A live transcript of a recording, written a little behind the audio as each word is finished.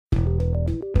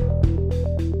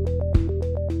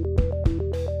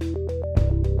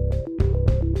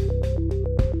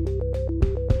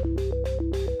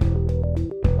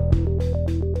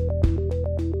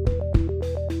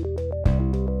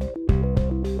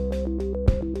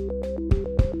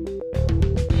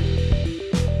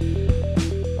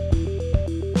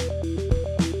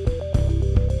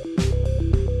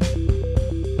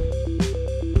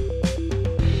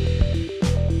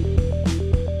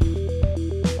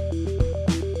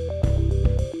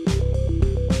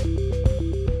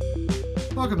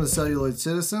Welcome to Celluloid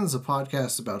Citizens, a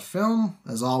podcast about film.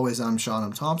 As always, I'm Sean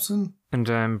M. Thompson. And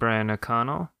I'm Brian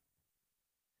O'Connell.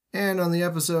 And on the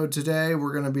episode today,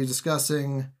 we're going to be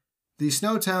discussing the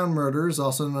SNOWTOWN murders,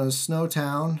 also known as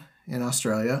SNOWTOWN in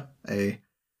Australia, a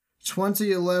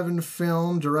 2011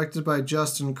 film directed by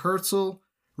Justin Kurzel,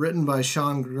 written by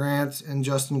Sean Grant and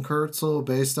Justin Kurzel,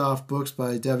 based off books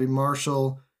by Debbie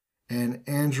Marshall and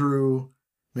Andrew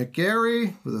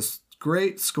McGarry, with a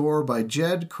great score by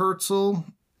Jed Kurzel,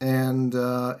 and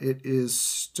it is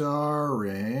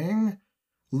starring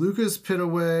Lucas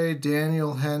Pittaway,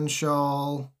 Daniel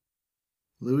Henshaw,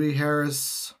 Louis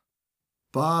Harris,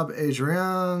 Bob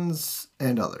Adrians,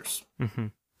 and others. Mm-hmm.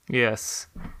 Yes.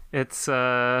 It's,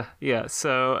 so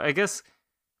I guess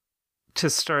to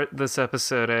start this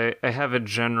episode, I have a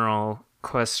general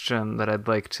question that I'd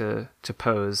like to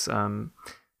pose.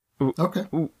 Okay.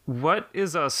 What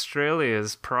is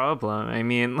Australia's problem? I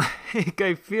mean,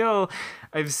 I feel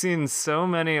I've seen so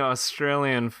many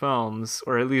Australian films,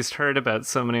 or at least heard about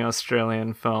so many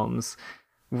Australian films,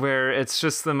 where it's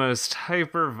just the most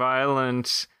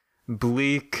hyper-violent,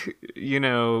 bleak,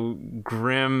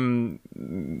 grimmest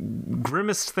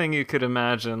thing you could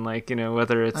imagine. Like,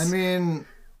 whether it's... I mean...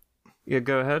 Yeah,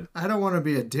 go ahead. I don't want to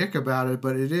be a dick about it,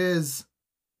 but it is...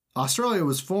 Australia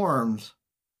was formed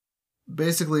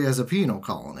basically as a penal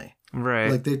colony.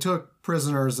 Right. Like, they took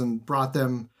prisoners and brought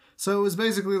them... So it was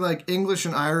basically like English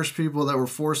and Irish people that were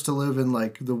forced to live in,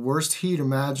 like, the worst heat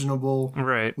imaginable.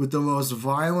 Right. With the most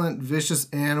violent, vicious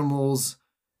animals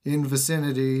in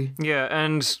vicinity. Yeah,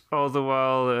 and all the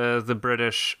while the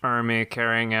British Army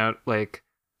carrying out, like,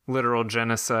 literal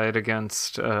genocide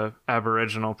against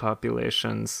Aboriginal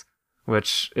populations,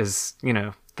 which is,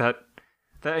 that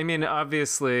I mean,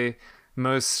 obviously,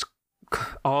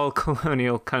 all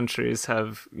colonial countries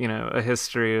have, a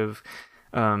history of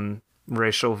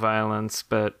racial violence,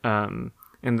 but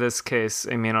in this case,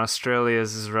 I mean,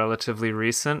 Australia's is relatively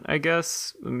recent, I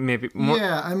guess. Maybe more.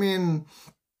 Yeah, I mean,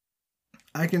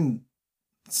 I can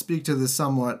speak to this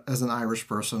somewhat as an Irish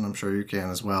person. I'm sure you can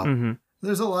as well. Mm-hmm.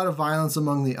 There's a lot of violence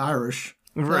among the Irish.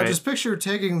 Right. Now, just picture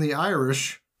taking the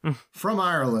Irish from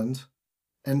Ireland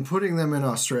and putting them in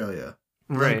Australia.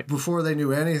 Right. Like, before they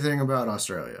knew anything about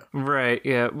Australia. Right,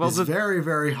 yeah. Well, it's very,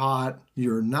 very hot.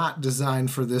 You're not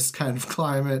designed for this kind of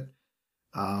climate.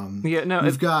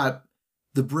 You've got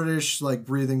the British, like,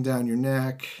 breathing down your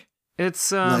neck.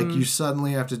 It's, like, you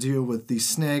suddenly have to deal with these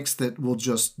snakes that you'll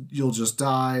just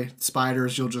die.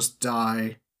 Spiders, you'll just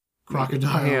die.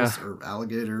 Crocodiles or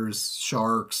alligators,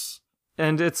 sharks.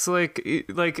 And it's like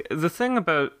the thing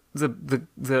about the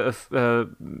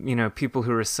people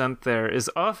who were sent there is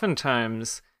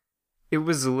oftentimes it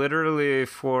was literally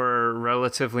for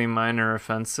relatively minor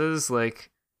offenses, like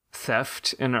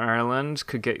theft in Ireland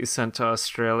could get you sent to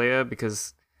Australia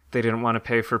because they didn't want to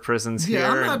pay for prisons here.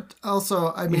 Yeah, I'm not.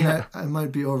 Also, I mean, I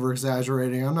might be over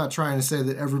exaggerating. I'm not trying to say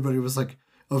that everybody was like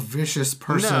a vicious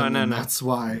person, no. That's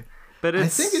why. But I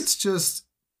think it's just.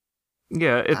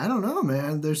 Yeah, I don't know,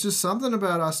 man. There's just something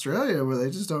about Australia where they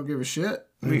just don't give a shit.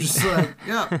 They're just like,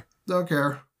 yeah, don't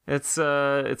care. It's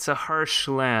a harsh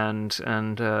land,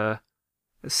 and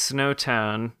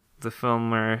SNOWTOWN, the film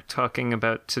we're talking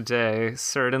about today,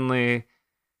 certainly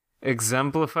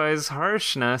exemplifies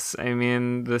harshness. I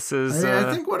mean, this is...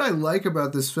 I think what I like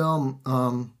about this film,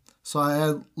 so I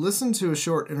had listened to a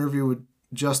short interview with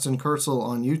Justin Kurzel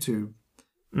on YouTube.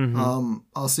 Mm-hmm.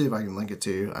 I'll see if I can link it to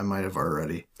you. I might have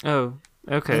already. Oh,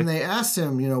 okay. And they asked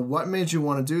him, what made you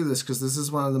want to do this? Because this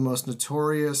is one of the most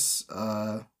notorious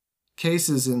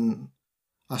cases in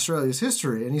Australia's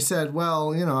history. And he said,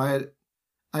 well, I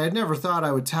had never thought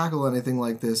I would tackle anything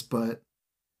like this, but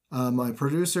my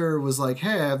producer was like,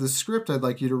 hey, I have this script I'd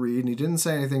like you to read. And he didn't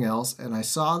say anything else. And I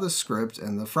saw the script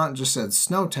and the front just said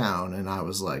SNOWTOWN. And I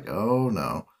was like, oh,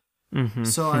 no. Mm-hmm.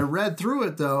 So I read through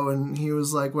it, though, and he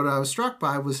was like, what I was struck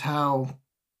by was how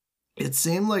it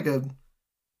seemed like a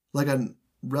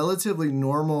relatively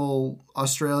normal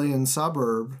Australian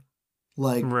suburb.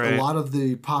 Like, right. A lot of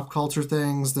the pop culture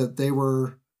things that they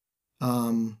were,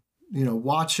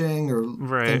 watching or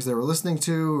things they were listening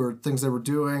to or things they were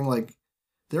doing, like,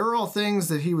 they were all things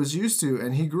that he was used to.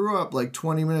 And he grew up, like,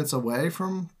 20 minutes away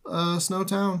from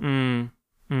SNOWTOWN.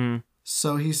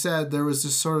 So he said there was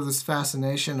just sort of this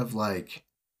fascination of, like...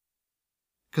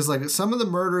 Because, like, some of the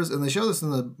murders, and they show this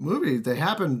in the movie, they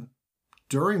happen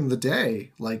during the day,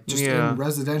 like, just in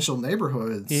residential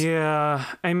neighborhoods. Yeah.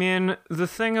 I mean, the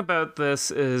thing about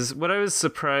this is, what I was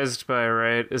surprised by,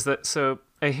 right, is that, so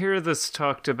I hear this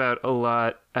talked about a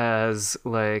lot as,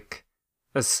 like,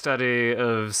 a study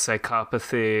of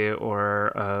psychopathy or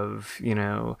of,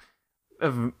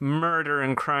 of murder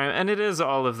and crime, and it is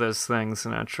all of those things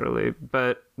naturally.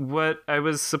 But what I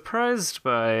was surprised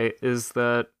by is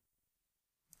that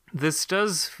this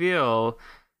does feel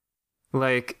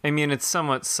like, I mean, it's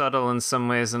somewhat subtle in some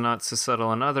ways and not so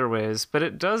subtle in other ways, but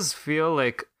it does feel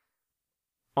like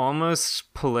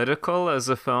almost political as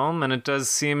a film, and it does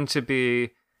seem to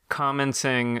be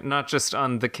commenting not just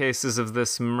on the cases of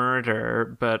this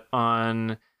murder, but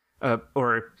on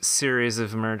or series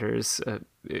of murders.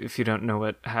 If you don't know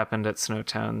what happened at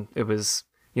SNOWTOWN, it was,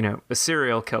 a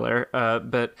serial killer.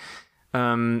 But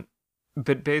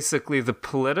basically the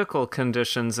political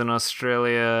conditions in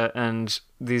Australia and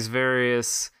these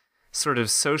various sort of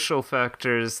social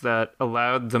factors that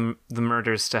allowed the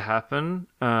murders to happen,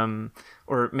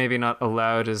 or maybe not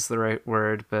allowed is the right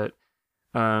word, but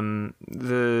the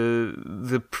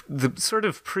sort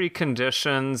of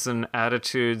preconditions and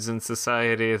attitudes in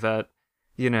society that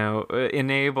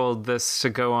enabled this to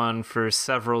go on for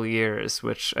several years,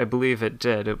 which I believe it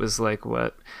did. It was like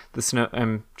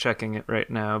I'm checking it right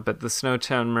now, but the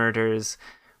SNOWTOWN murders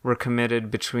were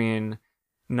committed between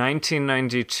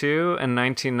 1992 and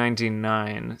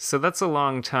 1999. So that's a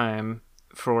long time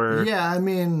for... Yeah, I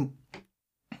mean,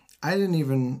 I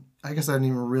guess I didn't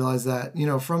even realize that.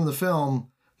 From the film,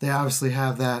 they obviously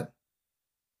have that.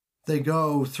 They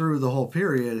go through the whole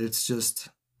period. It's just...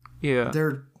 Yeah.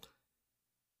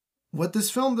 What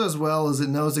this film does well is it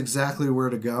knows exactly where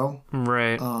to go.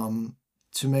 Right.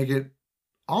 To make it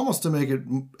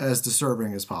as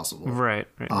disturbing as possible. Right.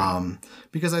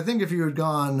 Because I think if you had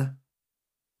gone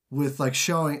with like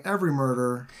showing every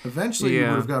murder, eventually you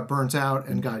would have got burnt out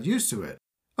and got used to it.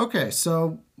 Okay,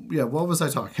 so what was I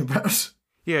talking about?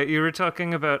 Yeah, you were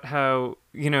talking about how,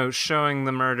 showing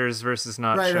the murders versus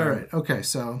not showing. Right. Okay,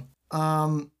 so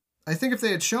I think if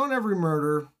they had shown every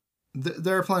murder,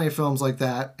 there are plenty of films like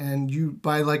that, and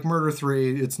by like Murder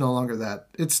 3, it's no longer that.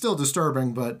 It's still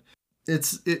disturbing, but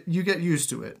you get used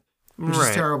to it. Which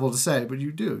is terrible to say, but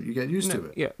you do. You get used to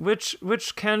it. Yeah, which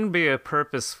can be a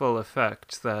purposeful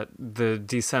effect, that the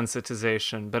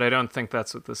desensitization, but I don't think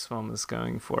that's what this film is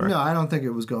going for. No, I don't think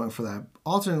it was going for that.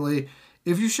 Alternately,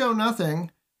 if you show nothing,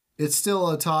 it's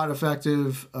still a taut,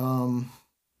 effective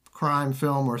crime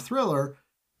film or thriller,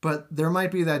 but there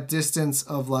might be that distance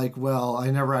of like, well,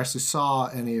 I never actually saw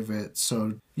any of it,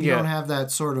 so you don't have that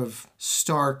sort of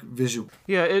stark visual.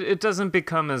 Yeah, it doesn't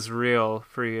become as real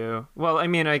for you. Well, I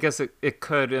mean, I guess it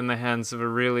could in the hands of a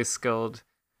really skilled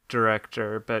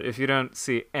director, but if you don't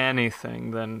see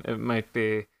anything, then it might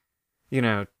be,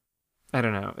 I don't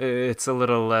know, it's a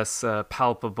little less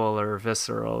palpable or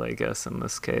visceral, I guess, in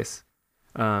this case.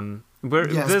 But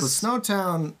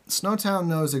SNOWTOWN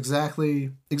knows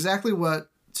exactly what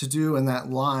to do in that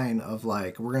line of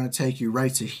like, we're going to take you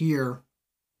right to here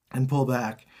and pull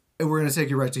back. And we're going to take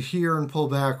you right to here and pull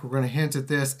back. We're going to hint at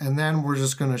this. And then we're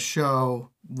just going to show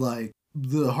like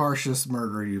the harshest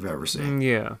murder you've ever seen.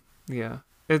 Yeah.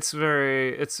 It's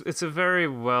a very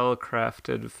well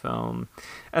crafted film.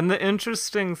 And the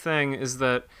interesting thing is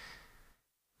that,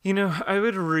 I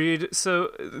would read... So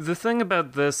the thing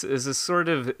about this is a sort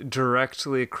of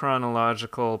directly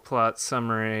chronological plot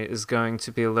summary is going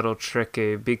to be a little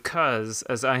tricky because,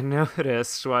 as I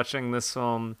noticed watching this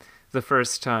film the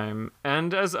first time,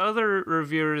 and as other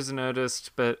reviewers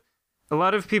noticed, but a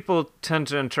lot of people tend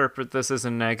to interpret this as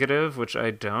a negative, which I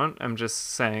don't. I'm just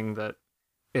saying that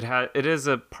it is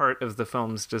a part of the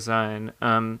film's design.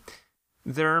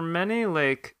 There are many,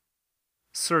 like,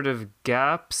 sort of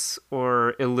gaps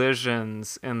or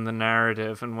elisions in the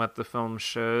narrative and what the film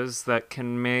shows that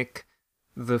can make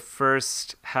the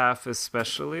first half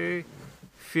especially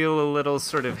feel a little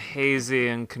sort of hazy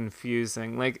and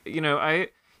confusing. Like,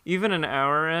 even an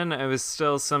hour in, I was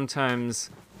still sometimes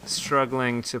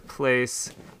struggling to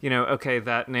place, okay,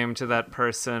 that name to that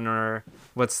person, or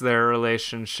what's their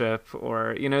relationship,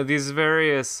 or, these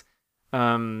various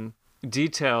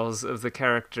details of the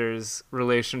characters'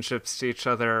 relationships to each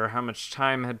other, or how much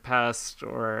time had passed,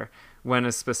 or when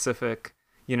a specific,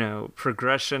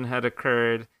 progression had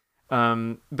occurred.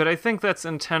 But I think that's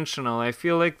intentional. I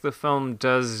feel like the film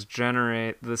does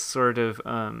generate this sort of,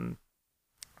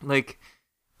 like,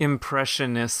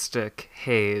 impressionistic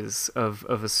haze of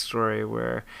a story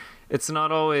where it's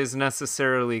not always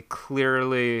necessarily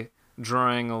clearly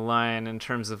drawing a line in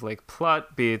terms of, like,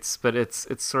 plot beats, but it's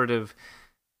sort of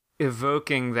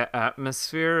evoking the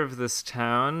atmosphere of this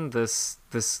town, this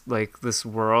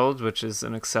world, which is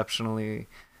an exceptionally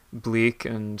bleak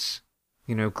and,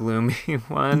 gloomy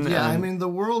one. Yeah, I mean, the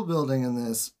world building in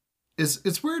this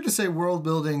it's weird to say world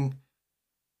building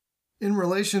in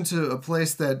relation to a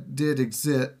place that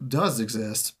does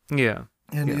exist. Yeah.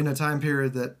 and in a time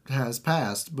period that has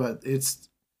passed. But it's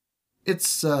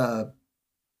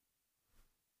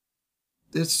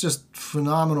just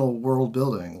phenomenal world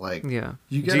building. Like,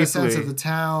 you get a sense of the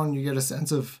town, you get a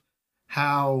sense of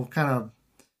how kind of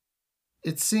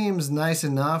it seems nice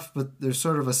enough, but there's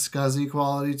sort of a scuzzy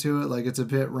quality to it. Like, it's a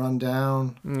bit run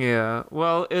down. Yeah.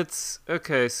 Well, it's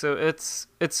okay. So it's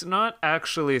not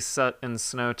actually set in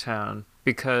Snowtown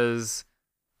because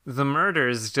the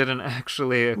murders didn't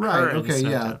actually occur. Right. Okay. In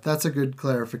Snowtown. Yeah, that's a good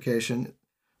clarification.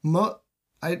 I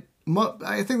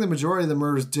think the majority of the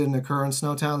murders didn't occur in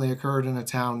Snowtown. They occurred in a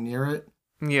town near it.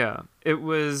 Yeah, it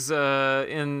was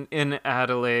in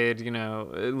Adelaide. You know,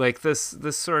 like this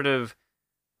sort of.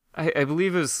 I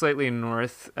believe it was slightly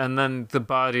north, and then the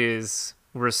bodies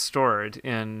were stored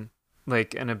in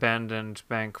like an abandoned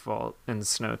bank vault in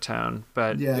Snowtown.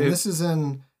 But yeah, and this is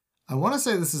in. I want to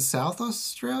say this is South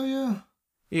Australia.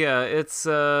 Yeah, it's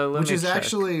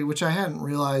which I hadn't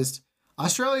realized.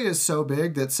 Australia is so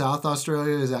big that South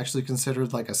Australia is actually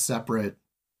considered like a separate.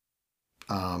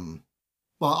 Well,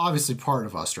 obviously part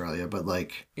of Australia, but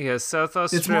like South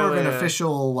Australia. It's more of an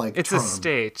official like. It's term. A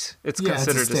state. It's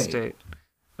considered a state.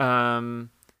 And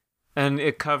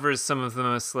it covers some of the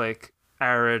most like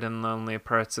arid and lonely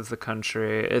parts of the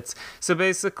country. It's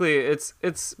basically,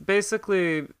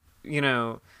 you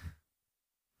know,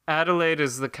 Adelaide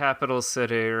is the capital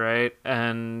city, right?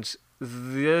 And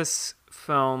this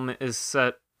film is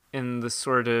set in the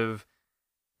sort of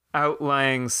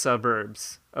outlying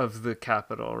suburbs of the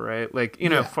capital, right? Like, you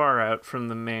know, far out from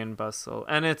the main bustle.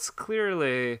 And it's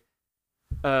clearly,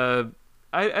 I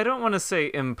don't want to say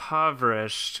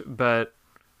impoverished, but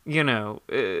you know,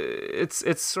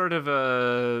 it's sort of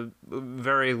a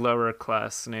very lower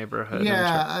class neighborhood.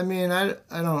 Yeah, I mean, I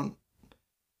don't.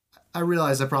 I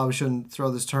realize I probably shouldn't throw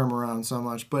this term around so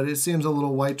much, but it seems a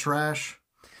little white trash.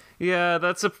 Yeah,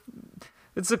 it's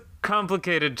a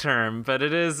complicated term, but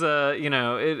it is. You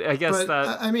know, I guess but,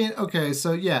 that. I mean, okay,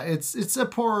 so yeah, it's a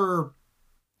poor.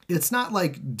 It's not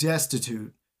like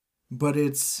destitute, but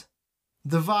it's.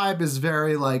 The vibe is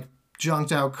very like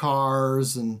junked out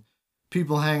cars and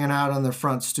people hanging out on their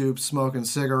front stoops smoking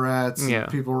cigarettes. Yeah.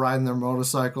 And people riding their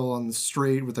motorcycle on the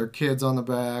street with their kids on the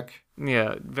back.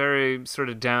 Yeah, very sort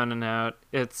of down and out.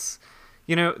 It's,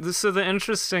 you know, so the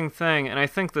interesting thing, and I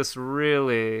think this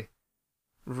really,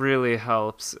 really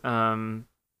helps.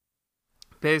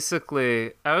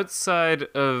 Basically, outside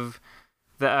of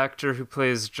the actor who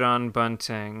plays John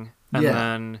Bunting, and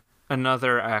then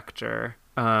another actor.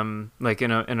 Like in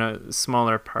a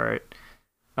smaller part.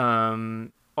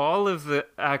 All of the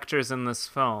actors in this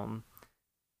film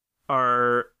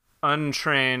are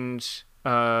untrained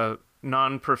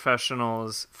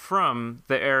non-professionals from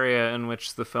the area in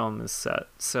which the film is set.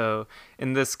 So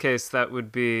in this case, that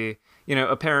would be, you know,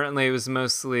 apparently it was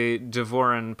mostly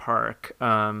Devoran Park,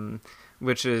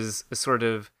 which is a sort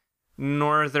of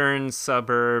northern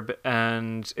suburb,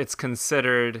 and it's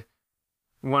considered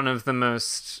one of the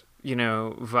most, you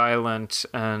know, violent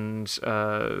and,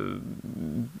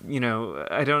 you know,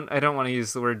 I don't want to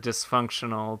use the word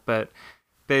dysfunctional, but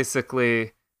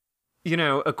basically, you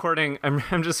know,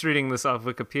 I'm just reading this off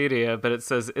Wikipedia, but it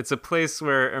says it's a place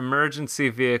where emergency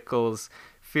vehicles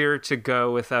fear to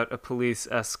go without a police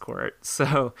escort.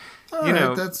 So, you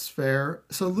know, that's fair.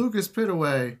 So Lucas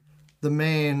Pittaway, the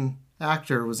main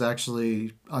actor, was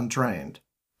actually untrained.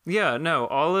 Yeah, no,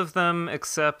 all of them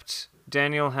except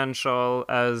Daniel Henshall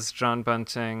as John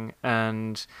Bunting,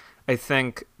 and I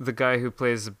think the guy who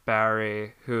plays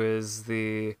Barry, who is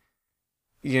the,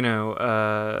 you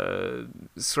know,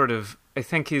 sort of, I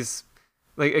think he's,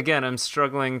 like, again, I'm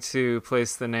struggling to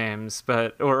place the names,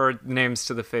 but, or names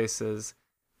to the faces,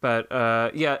 but,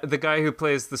 yeah, the guy who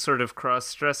plays the sort of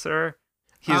cross-dresser,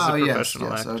 he's a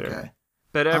professional actor. Okay.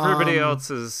 But everybody else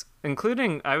is,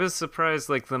 including, I was surprised,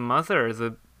 like, the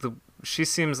mother, she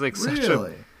seems like such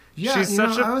a... Yeah,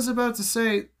 I was about to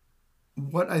say,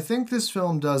 what I think this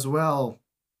film does well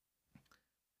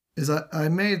is I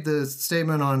made the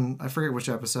statement on, I forget which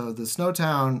episode, that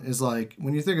Snowtown is like,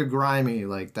 when you think of grimy,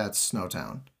 like, that's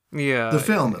Snowtown. Yeah. The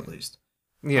film, at least.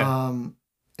 Yeah.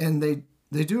 And they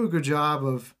do a good job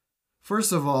of,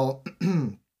 first of all,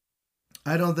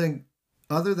 I don't think,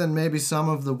 other than maybe some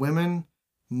of the women,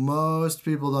 most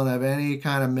people don't have any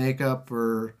kind of makeup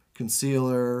or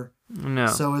concealer. No.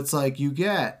 So it's like you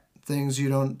get things you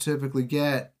don't typically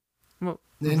get. Well,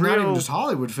 not even just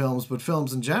Hollywood films, but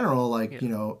films in general, like, you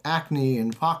know, acne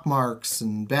and pockmarks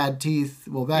and bad teeth.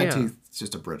 Well, teeth is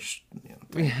just a British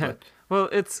thing. Yeah. But, well,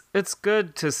 it's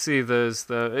good to see those,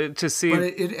 though. But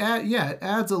it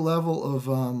adds a level of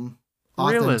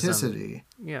authenticity.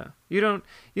 Realism. Yeah. You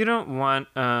don't want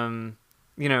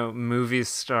movie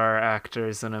star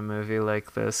actors in a movie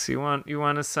like this. You want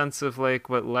a sense of like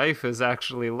what life is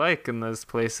actually like in those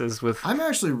places with. I'm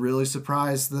actually really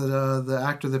surprised that the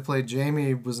actor that played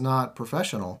Jamie was not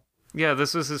professional. Yeah,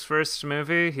 this was his first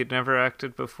movie. He'd never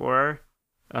acted before.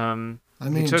 I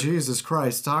mean, Jesus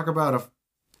Christ, talk about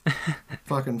a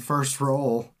fucking first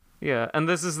role. Yeah, and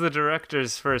this is the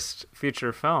director's first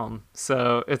feature film,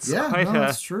 so it's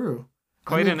that's true.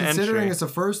 Quite an considering entry. It's a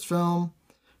first film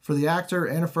for the actor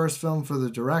and a first film for the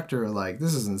director, like,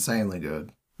 this is insanely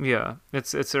good. Yeah,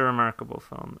 it's a remarkable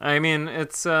film. I mean,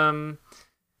 it's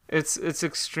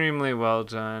extremely well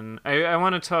done. I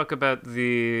want to talk about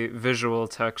the visual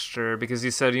texture because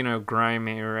you said,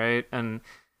 grimy, right? And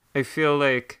I feel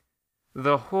like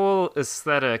the whole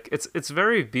aesthetic, it's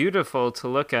very beautiful to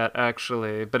look at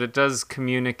actually, but it does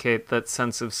communicate that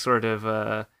sense of sort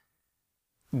of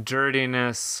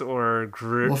dirtiness or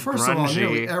well, first grungy. of all,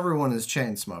 nearly everyone is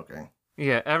chain smoking.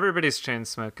 Yeah, everybody's chain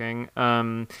smoking.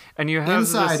 And you have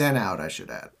inside this, and out, I should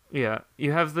add. Yeah,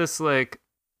 you have this like,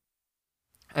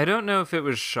 I don't know if it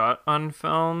was shot on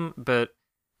film, but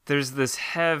there's this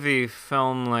heavy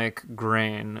film-like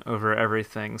grain over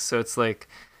everything. So it's like,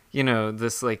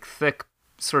 this like thick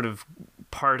sort of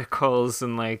particles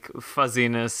and like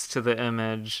fuzziness to the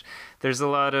image. There's a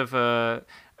lot of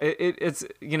it's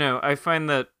I find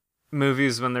that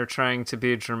movies when they're trying to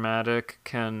be dramatic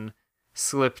can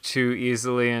slip too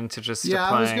easily into just I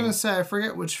applying. was gonna say I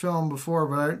forget which film before,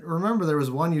 but I remember there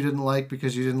was one you didn't like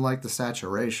because you didn't like the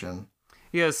saturation.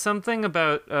 Yeah, something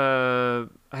about I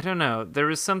don't know. There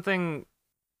was something,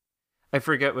 I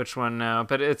forget which one now,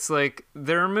 but it's like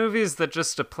there are movies that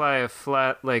just apply a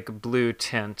flat like blue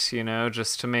tint,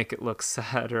 just to make it look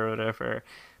sad or whatever.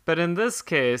 But in this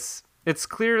case, it's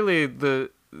clearly the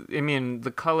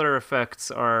color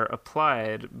effects are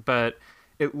applied, but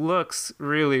it looks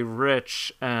really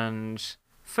rich and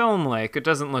film-like. It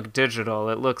doesn't look digital.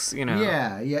 It looks,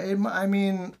 Yeah. I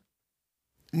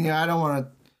don't want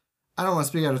to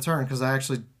speak out of turn because I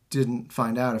actually didn't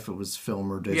find out if it was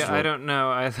film or digital. Yeah, I don't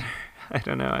know either.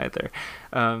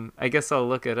 I guess I'll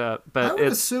look it up. But I would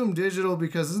assume digital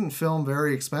because isn't film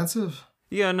very expensive?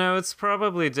 Yeah, no, it's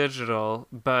probably digital,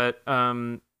 but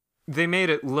they made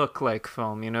it look like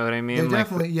film, you know what I mean? They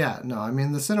definitely,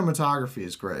 the cinematography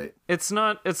is great. It's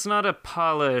not a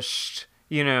polished,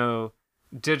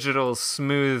 digital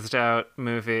smoothed out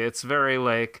movie. It's very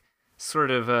like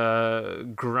sort of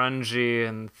grungy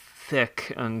and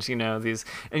thick and these.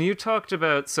 And you talked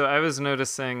about, so I was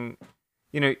noticing,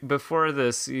 before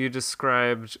this you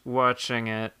described watching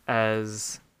it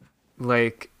as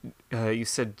like you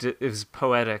said it was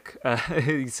poetic.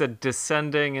 You said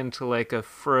descending into like a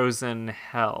frozen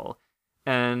hell.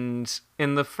 And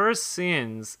in the first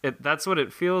scenes, that's what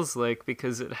it feels like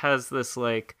because it has this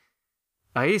like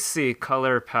icy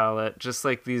color palette, just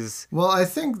like these. Well, I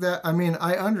think that,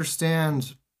 I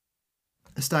understand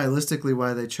stylistically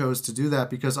why they chose to do that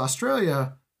because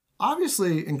Australia,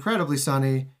 obviously incredibly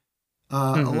sunny,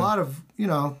 a lot of,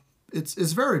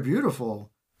 it's very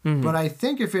beautiful. Mm-hmm. But I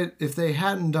think if they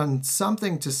hadn't done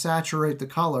something to saturate the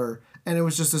color and it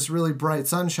was just this really bright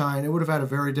sunshine, it would have had a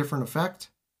very different effect.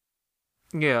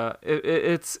 Yeah,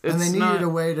 it's and they needed a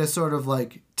way to sort of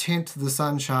like tint the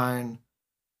sunshine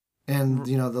and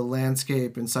the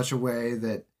landscape in such a way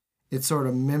that it sort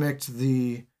of mimicked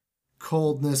the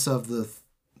coldness of the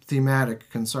thematic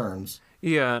concerns.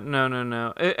 Yeah,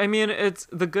 no. It's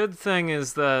the good thing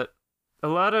is that a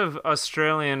lot of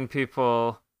Australian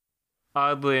people,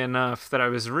 oddly enough, that I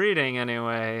was reading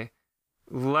anyway,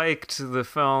 liked the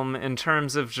film in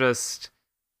terms of just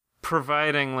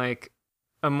providing like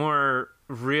a more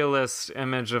realist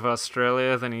image of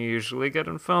Australia than you usually get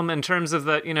in film, in terms of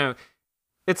that,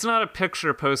 it's not a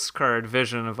picture postcard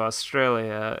vision of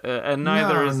Australia, and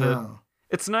neither is it.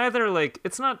 It's neither like,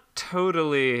 it's not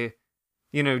totally,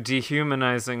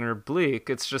 dehumanizing or bleak.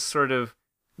 It's just sort of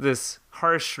this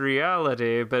harsh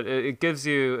reality, but it gives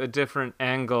you a different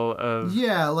angle of.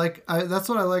 Yeah, like that's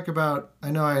what I like about.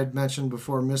 I know I had mentioned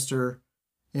before, Mr.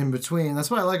 In Between.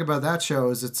 That's what I like about that show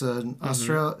is it's an it's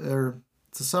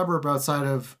a suburb outside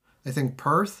of, I think,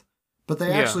 Perth, but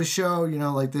they actually show,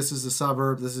 like this is a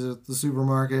suburb, this is the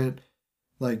supermarket,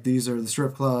 like these are the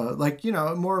strip club, like,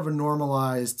 more of a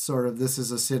normalized sort of this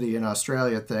is a city in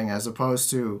Australia thing, as opposed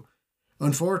to,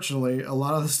 unfortunately, a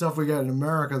lot of the stuff we get in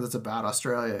America that's about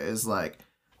Australia is like,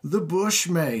 the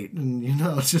bushmate, and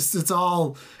it's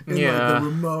all in like the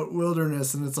remote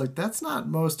wilderness, and it's like that's not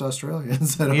most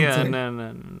Australians. I don't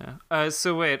think. No.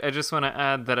 So wait, I just want to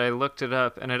add that I looked it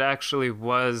up, and it actually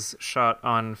was shot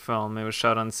on film. It was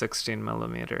shot on 16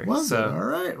 millimeter. Was it? All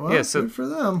right. Well, so good for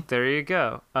them. There you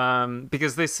go.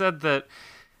 Because they said that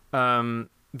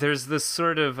there's this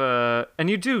sort of and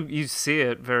you see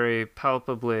it very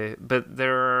palpably, but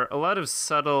there are a lot of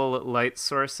subtle light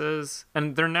sources,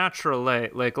 and they're natural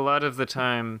light. Like a lot of the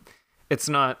time it's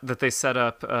not that they set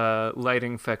up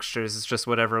lighting fixtures, it's just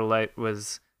whatever light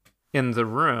was in the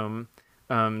room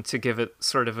to give it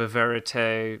sort of a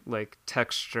verite like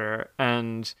texture.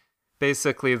 And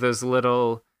basically those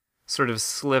little sort of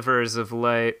slivers of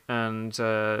light and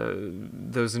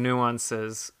those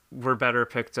nuances were better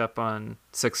picked up on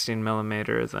 16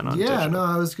 millimeter than on digital. No,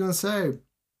 I was gonna say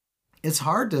it's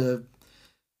hard to.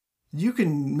 You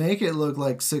can make it look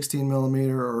like 16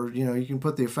 millimeter, or you can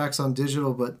put the effects on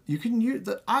digital, but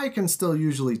the eye can still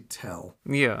usually tell.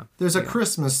 Yeah, there's a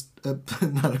Christmas,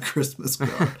 not a Christmas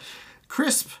card,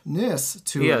 crispness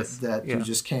to it that you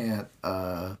just can't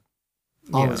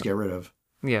always get rid of.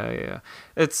 Yeah.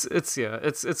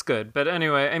 It's good, but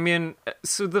anyway, I mean,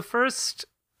 so the first.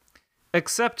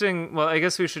 Well, I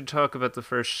guess we should talk about the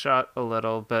first shot a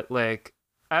little, but like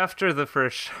after the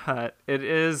first shot,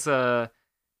 it's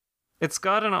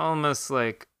got an almost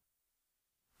like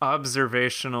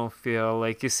observational feel.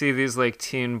 Like you see these like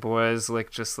teen boys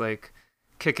like just like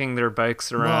kicking their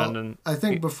bikes around. Well, and I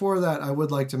think before that, I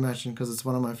would like to mention, because it's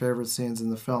one of my favorite scenes in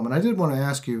the film, and I did want to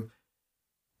ask you.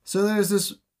 So there's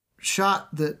this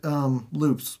shot that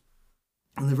loops.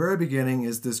 In the very beginning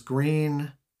is this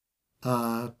green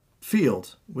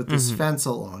field with this fence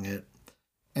along it,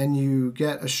 and you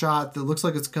get a shot that looks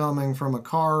like it's coming from a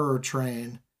car or a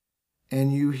train,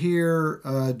 and you hear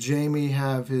Jamie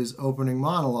have his opening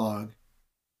monologue,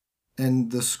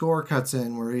 and the score cuts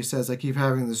in where he says, I keep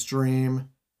having this dream,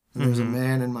 and there's a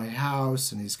man in my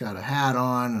house, and he's got a hat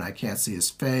on, and I can't see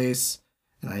his face,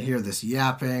 and I hear this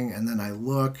yapping, and then I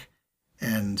look,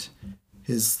 and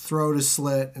his throat is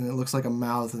slit, and it looks like a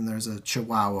mouth, and there's a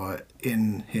chihuahua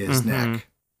in his neck.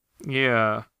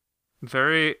 Yeah,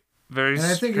 very, very strange.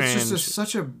 And I think it's just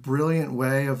such a brilliant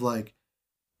way of like,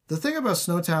 the thing about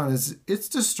SNOWTOWN is it's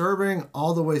disturbing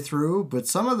all the way through, but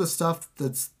some of the stuff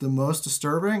that's the most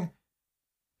disturbing,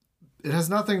 it has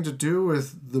nothing to do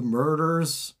with the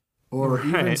murders or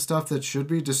even stuff that should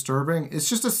be disturbing. It's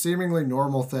just a seemingly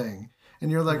normal thing. And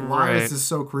you're like, why is this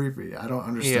so creepy? I don't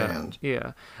understand.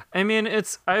 Yeah. I mean,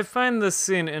 I find this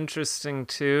scene interesting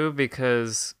too,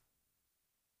 because...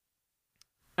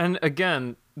 And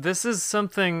again, this is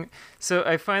something... So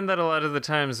I find that a lot of the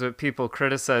times what people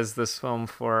criticize this film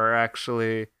for are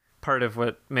actually part of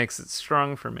what makes it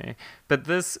strong for me. But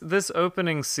this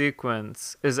opening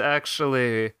sequence is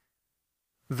actually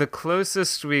the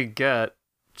closest we get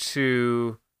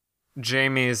to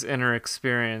Jamie's inner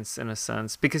experience, in a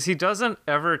sense, because he doesn't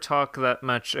ever talk that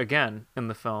much again in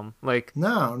the film. Like,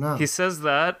 no. He says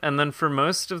that, and then for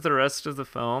most of the rest of the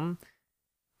film...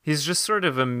 He's just sort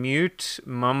of a mute,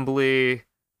 mumbly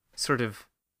sort of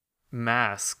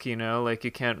mask, like you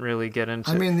can't really get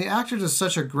into. I mean, the actor does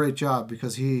such a great job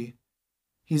because he's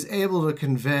able to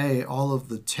convey all of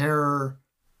the terror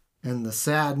and the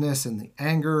sadness and the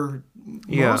anger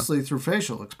mostly through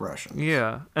facial expressions.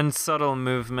 Yeah, and subtle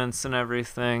movements and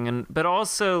everything. But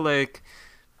also, like,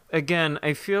 again,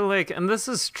 I feel like, and this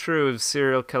is true of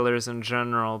serial killers in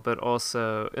general, but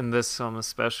also in this film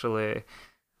especially...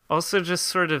 Also, just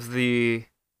sort of the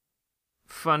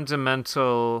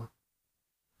fundamental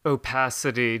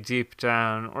opacity deep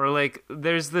down, or like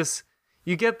there's this,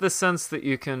 you get the sense that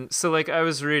you can. So, like, I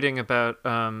was reading about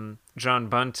John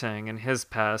Bunting and his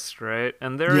past, right?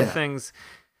 And there are things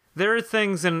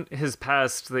in his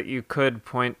past that you could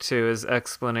point to as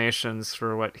explanations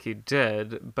for what he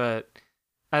did, but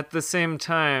at the same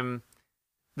time,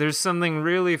 there's something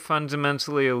really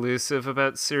fundamentally elusive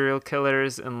about serial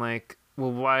killers, and like.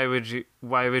 Well, why would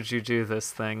you do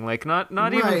this thing? Like, not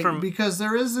even from... because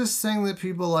there is this thing that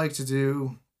people like to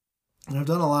do, and I've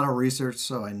done a lot of research,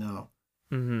 so I know.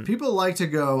 Mm-hmm. People like to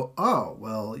go, oh,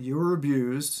 well, you were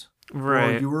abused,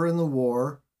 or you were in the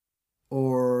war,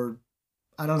 or,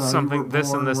 I don't know, something, you were this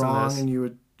born and this wrong and this. And you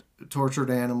had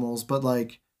tortured animals, but,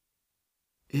 like,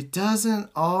 it doesn't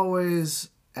always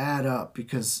add up,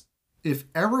 because if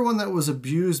everyone that was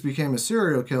abused became a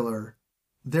serial killer...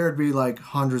 there'd be like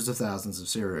hundreds of thousands of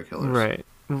serial killers.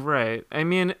 Right. I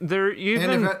mean,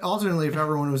 and ultimately, if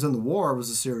everyone who was in the war was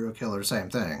a serial killer,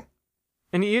 same thing.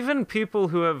 And even people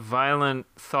who have violent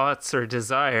thoughts or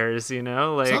desires,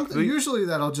 like... usually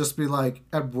that'll just be like,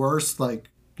 at worst,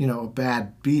 like a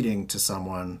bad beating to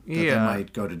someone that they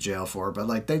might go to jail for. But,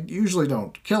 like, they usually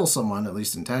don't kill someone, at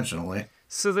least intentionally.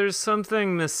 So there's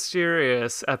something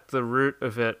mysterious at the root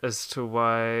of it as to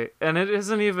why, and it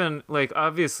isn't even, like,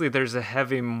 obviously there's a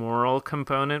heavy moral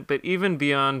component, but even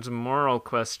beyond moral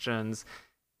questions,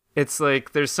 it's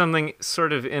like there's something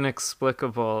sort of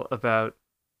inexplicable about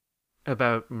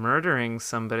murdering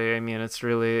somebody. I mean, it's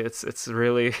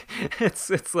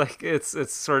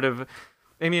sort of,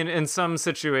 I mean, in some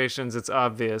situations it's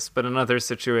obvious, but in other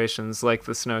situations, like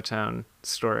the SNOWTOWN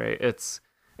story, it's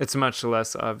much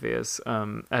less obvious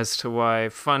as to why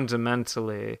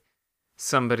fundamentally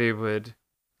somebody would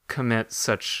commit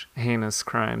such heinous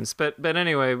crimes. But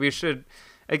anyway,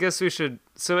 I guess we should.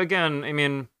 So again, I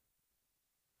mean,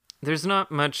 there's not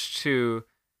much to.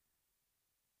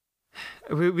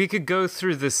 We could go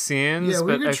through the scenes. Yeah,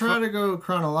 we could try to go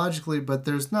chronologically, but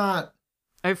there's not.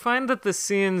 I find that the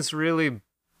scenes really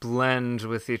blend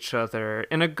with each other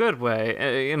in a good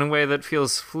way, in a way that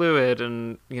feels fluid,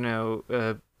 and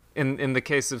in the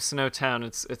case of SNOWTOWN,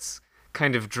 it's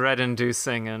kind of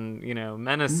dread-inducing and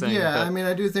menacing. Yeah, but... I mean,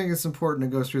 I do think it's important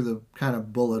to go through the kind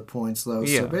of bullet points, though.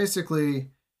 Yeah. So basically,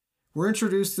 we're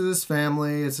introduced to this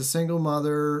family. It's a single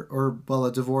mother,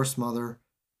 a divorced mother,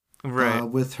 right?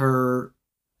 With her,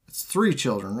 it's 3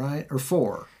 children, right, or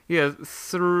 4? Yeah,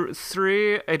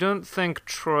 3. I don't think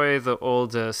Troy, the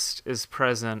oldest, is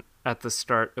present at the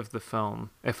start of the film,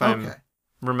 if I'm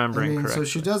remembering correctly. So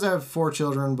she does have 4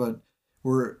 children, but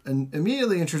we're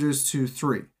immediately introduced to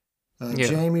 3.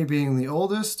 Jamie being the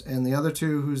oldest, and the other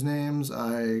 2 whose names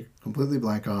I completely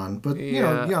blank on, but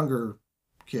younger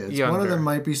kids. One of them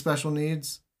might be special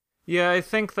needs. Yeah, I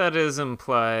think that is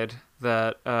implied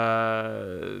that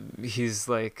he's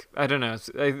like, I don't know,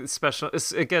 special.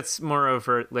 It gets more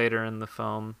overt later in the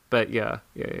film, but yeah.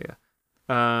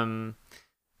 And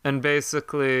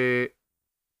basically,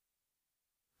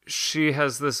 she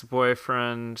has this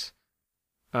boyfriend,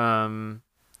 and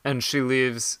she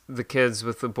leaves the kids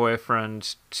with the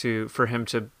boyfriend for him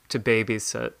to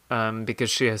babysit,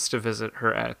 because she has to visit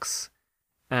her ex.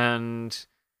 And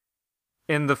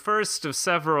in the first of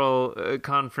several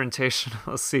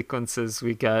confrontational sequences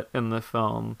we get in the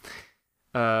film,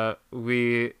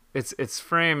 it's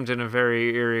framed in a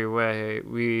very eerie way.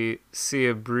 We see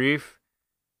a brief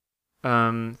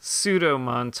pseudo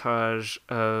montage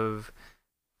of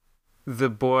the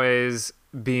boys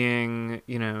being,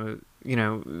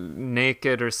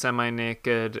 naked or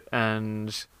semi-naked,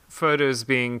 and photos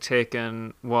being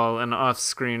taken while an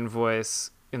off-screen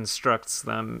voice instructs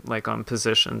them, like, on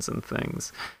positions and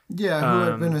things. Yeah, who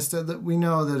had been that we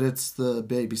know that it's the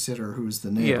babysitter who's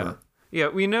the neighbor. Yeah,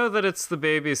 we know that it's the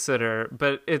babysitter,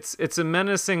 but it's a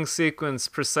menacing sequence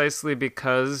precisely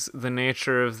because the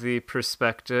nature of the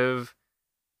perspective.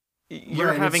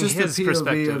 You're having it's just his the POV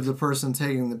perspective of the person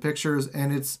taking the pictures,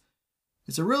 and it's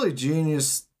a really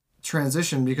genius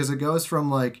transition, because it goes from,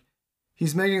 like,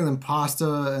 he's making them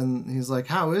pasta and he's like,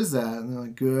 "How is that?" And they're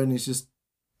like, "Good," and he's just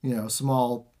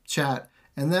small chat,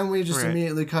 and then we just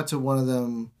immediately cut to one of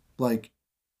them, like,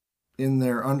 in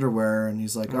their underwear, and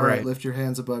he's like, "All right, lift your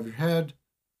hands above your head."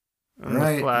 And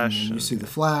right, the flash, and you see the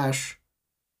flash.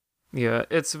 Yeah,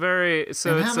 it's very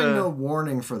so. And it's having no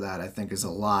warning for that, I think, is a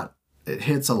lot. It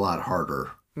hits a lot harder.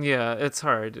 Yeah, it's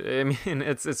hard. I mean,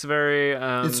 it's very.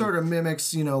 It sort of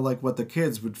mimics, like what the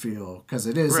kids would feel, because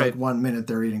it is like 1 minute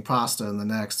they're eating pasta, and the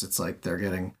next it's like they're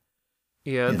getting.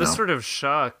 Yeah, the sort of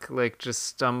shock, like just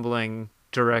stumbling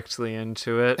directly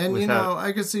into it. And,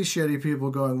 I could see shitty people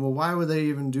going, well, why would they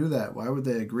even do that? Why would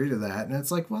they agree to that? And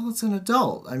it's like, well, it's an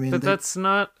adult. I mean, but that's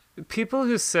not. People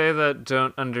who say that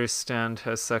don't understand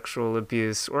how sexual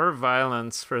abuse, or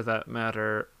violence for that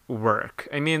matter, work.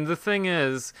 I mean, the thing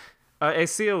is, I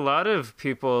see a lot of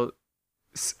people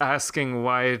asking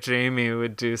why Jamie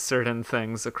would do certain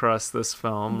things across this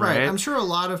film, right? I'm sure a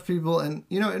lot of people, and,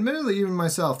 admittedly, even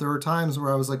myself, there were times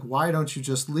where I was like, why don't you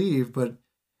just leave? But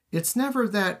it's never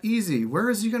that easy. Where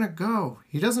is he going to go?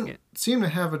 He doesn't seem to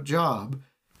have a job.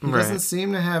 He doesn't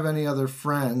seem to have any other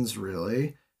friends,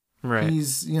 really. Right.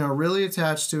 He's, really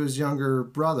attached to his younger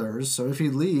brothers. So if he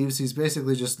leaves, he's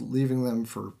basically just leaving them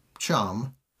for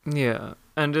chum. Yeah.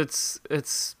 And it's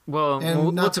well, and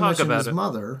we'll not to talk mention about his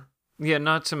mother. Yeah,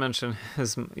 not to mention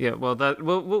his. Yeah, well, that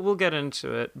we'll get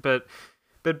into it, but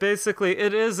basically,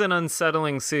 it is an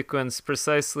unsettling sequence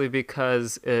precisely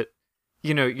because it,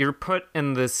 you're put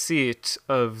in the seat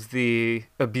of the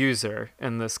abuser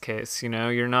in this case.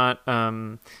 You're not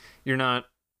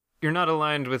you're not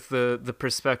aligned with the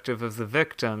perspective of the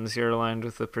victims. You're aligned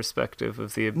with the perspective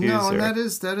of the abuser. No, and that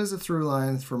is a through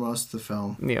line for most of the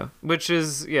film. Yeah, which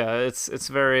is it's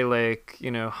very like,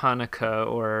 you know, Hanukkah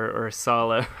or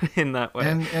Sala in that way.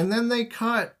 And then they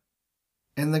cut,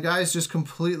 and the guy's just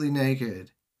completely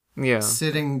naked. Yeah,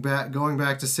 going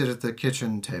back to sit at the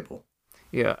kitchen table.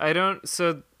 Yeah,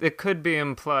 so it could be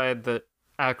implied that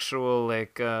actual,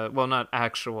 like, well, not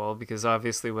actual, because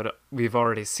obviously what we've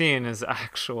already seen is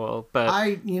actual,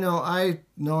 but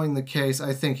knowing the case,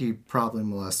 I think he probably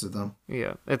molested them.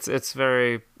 Yeah,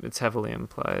 it's heavily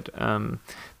implied.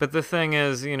 But the thing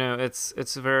is, you know,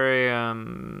 it's very,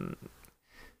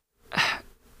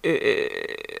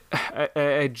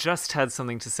 I just had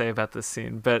something to say about this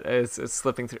scene, but it's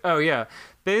slipping through. Oh yeah,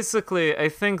 basically, I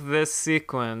think this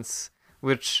sequence,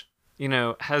 which, you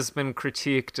know, has been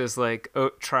critiqued as like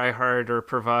try hard or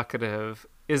provocative,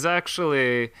 is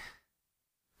actually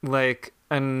like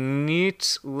a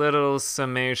neat little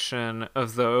summation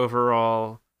of the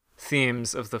overall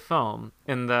themes of the film.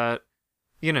 In that,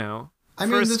 you know, I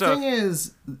mean, the thing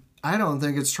is, I don't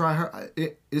think it's try hard.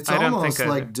 It's almost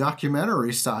like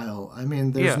documentary style. I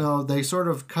mean, they sort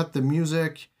of cut the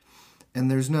music,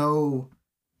 and there's no.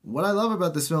 What I love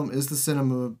about this film is the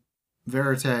cinema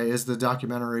verite, is the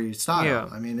documentary style. Yeah.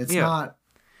 I mean, it's not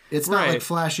like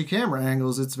flashy camera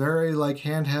angles. It's very like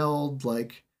handheld,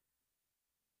 like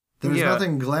there's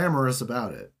nothing glamorous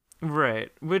about it. Right.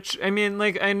 Which, I mean,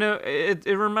 like, I know it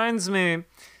reminds me.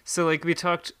 So, like,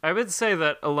 I would say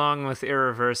that along with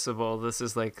Irreversible, this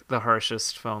is like the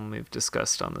harshest film we've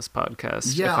discussed on this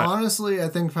podcast. Yeah, honestly, I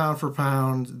think pound for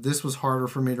pound, this was harder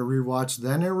for me to rewatch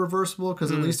than Irreversible,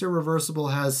 because at least Irreversible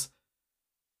has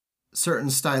certain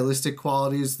stylistic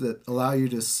qualities that allow you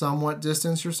to somewhat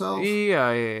distance yourself.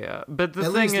 Yeah. But the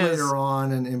at thing least is, later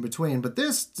on and in between. But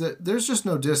there's just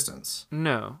no distance.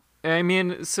 No. I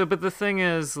mean, but the thing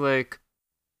is, like,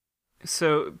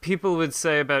 so people would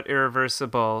say about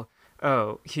Irreversible,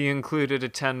 oh, he included a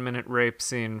 10-minute rape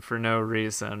scene for no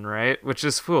reason, right? Which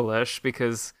is foolish,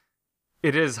 because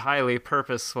it is highly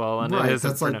purposeful, and it isn't.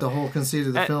 That's like the whole conceit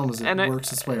of the film, is it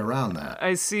works its way around that.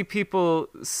 I see people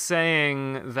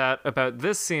saying that about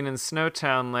this scene in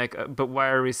Snowtown, like, but why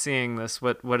are we seeing this?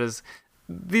 What is...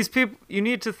 These people, you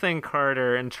need to think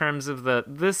harder in terms of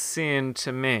this scene,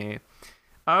 to me,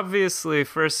 obviously,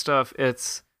 first off,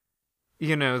 it's,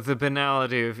 you know, the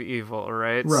banality of evil,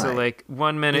 right? So, like,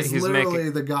 1 minute it's he's literally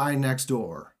the guy next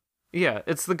door. Yeah,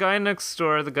 it's the guy next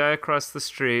door, the guy across the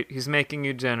street. He's making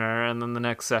you dinner, and then the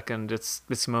next second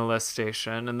it's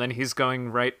molestation, and then he's going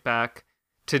right back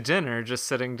to dinner, just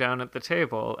sitting down at the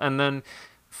table. And then,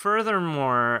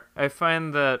 furthermore, I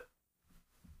find that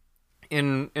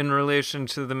in relation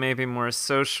to the maybe more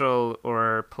social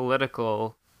or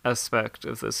political aspect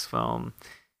of this film,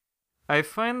 I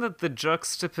find that the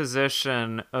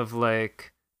juxtaposition of,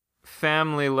 like,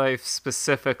 family life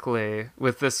specifically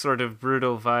with this sort of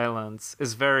brutal violence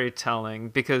is very telling,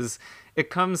 because it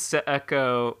comes to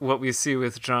echo what we see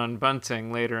with John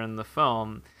Bunting later in the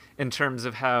film, in terms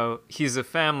of how he's a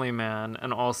family man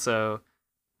and also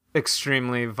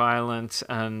extremely violent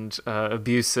and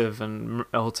abusive and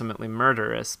ultimately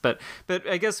murderous. But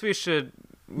I guess we should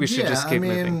just keep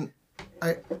moving.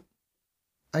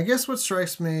 I guess what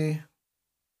strikes me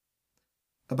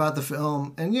about the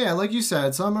film, and yeah, like you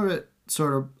said, some of it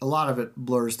a lot of it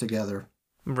blurs together.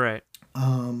 Right.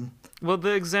 Well,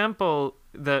 the example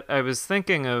that I was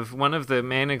thinking of, one of the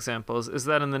main examples, is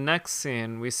that in the next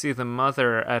scene, we see the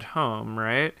mother at home,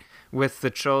 right, with the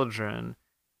children.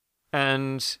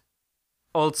 And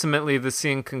ultimately, the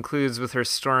scene concludes with her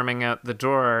storming out the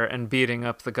door and beating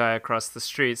up the guy across the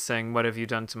street, saying, "What have you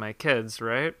done to my kids?"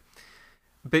 right?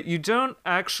 But you don't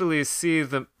actually see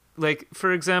like,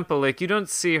 for example, like, you don't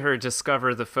see her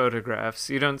discover the photographs.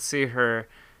 You don't see her,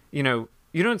 you know,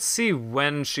 you don't see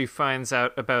when she finds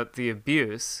out about the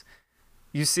abuse.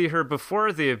 You see her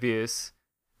before the abuse,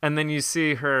 and then you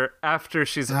see her after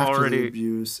she's already... the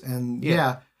abuse. And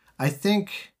yeah, I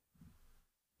think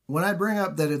when I bring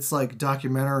up that it's like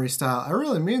documentary style, I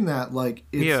really mean that. Like,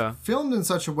 it's filmed in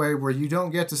such a way where you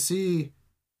don't get to see...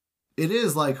 It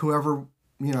is like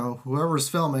whoever's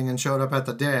filming and showed up at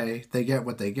the day, they get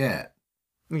what they get.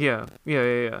 Yeah.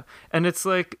 And it's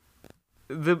like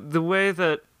the way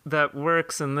that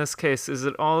works in this case is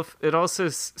it also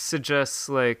suggests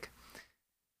like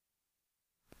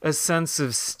a sense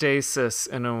of stasis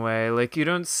in a way. Like, you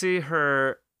don't see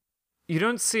her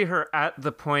at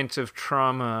the point of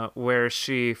trauma where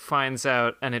she finds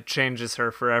out and it changes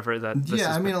her forever.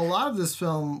 I mean, a lot of this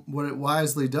film, what it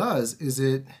wisely does is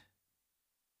it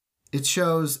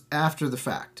shows after the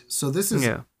fact. So this is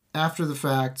after the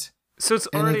fact. So it's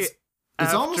already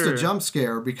It's almost a after jump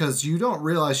scare because you don't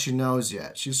realize she knows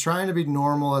yet. She's trying to be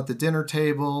normal at the dinner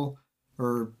table,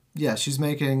 or yeah, she's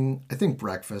making, I think,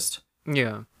 breakfast.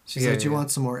 yeah, She's yeah, like, "Do you yeah.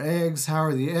 want some more eggs? How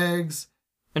are the eggs?"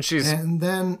 And she's And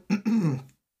then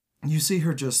you see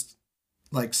her just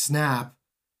like snap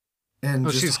and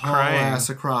just she's haul crying. ass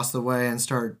across the way and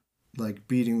start like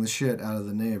beating the shit out of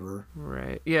the neighbor.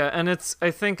 Right. Yeah, and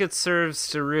I think it serves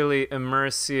to really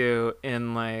immerse you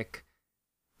in like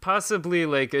possibly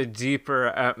like a deeper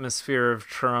atmosphere of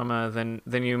trauma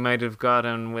than you might have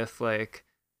gotten with like,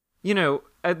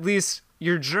 at least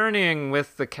you're journeying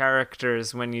with the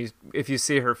characters if you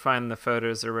see her find the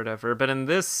photos or whatever. But in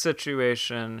this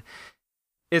situation,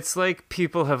 it's like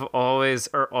people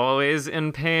are always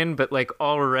in pain, but like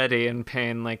already in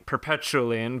pain, like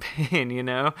perpetually in pain,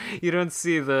 You don't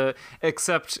see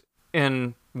except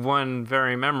in one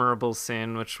very memorable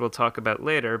scene, which we'll talk about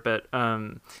later, but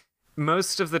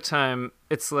most of the time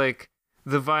it's like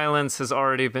the violence has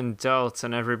already been dealt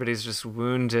and everybody's just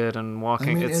wounded and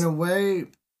walking. I mean, in a way,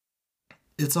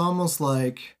 it's almost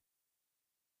like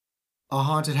a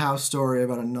haunted house story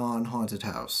about a non-haunted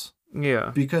house.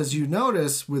 Yeah. Because you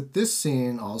notice with this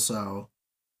scene also,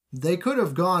 they could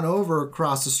have gone over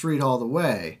across the street all the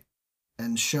way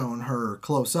and shown her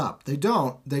close up. They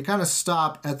don't. They kind of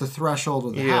stop at the threshold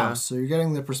of the house. So you're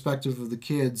getting the perspective of the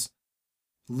kids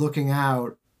looking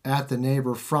out at the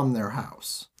neighbor from their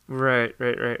house. Right.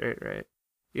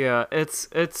 Yeah,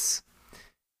 it's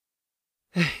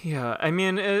yeah, I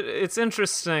mean, it's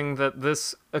interesting that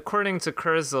this, according to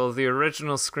Kurzel, the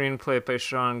original screenplay by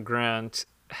Sean Grant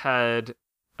had,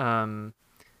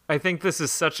 I think this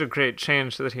is such a great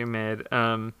change that he made.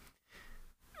 The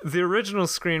original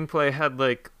screenplay had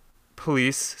like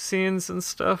police scenes and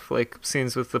stuff, like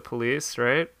scenes with the police,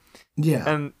 right? Yeah.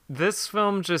 And this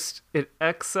film it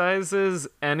excises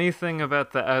anything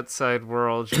about the outside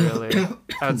world, really,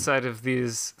 outside of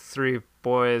these three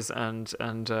boys and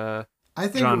I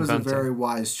think John it was Benton. a very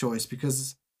wise choice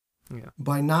because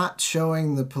by not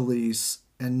showing the police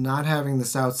and not having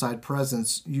this outside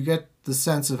presence, you get the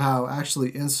sense of how actually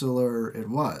insular it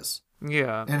was.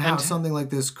 Yeah. And how something like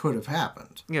this could have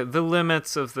happened. Yeah, the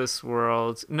limits of this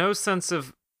world. No sense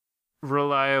of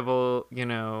reliable,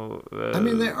 I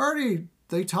mean,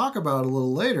 they talk about a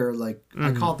little later, like,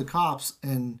 I called the cops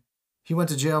and he went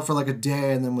to jail for like a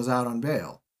day and then was out on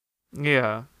bail.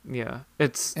 Yeah.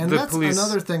 That's police.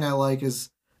 Another thing I like is,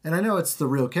 and I know it's the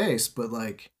real case, but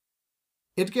like,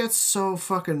 it gets so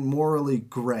fucking morally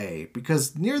gray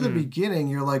because near the beginning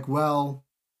you're like, well,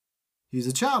 he's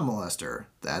a child molester.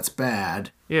 That's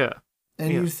bad. Yeah.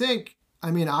 And you think,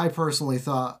 I mean, I personally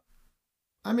thought,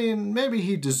 I mean, maybe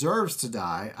he deserves to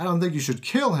die. I don't think you should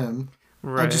kill him.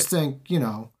 Right. I just think,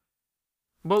 child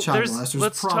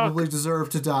molesters probably deserve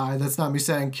to die. That's not me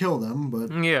saying kill them,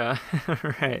 but... Yeah,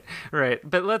 right.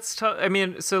 But let's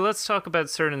talk about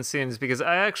certain scenes because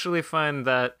I actually find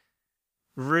that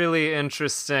really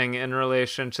interesting in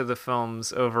relation to the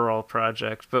film's overall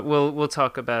project, but we'll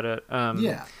talk about it.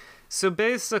 Yeah. So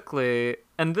basically,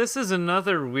 and this is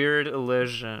another weird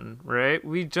illusion, right?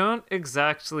 We don't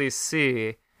exactly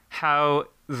see how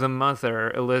the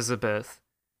mother, Elizabeth,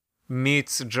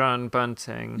 meets John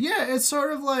Bunting. Yeah, it's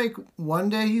sort of like one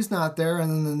day he's not there,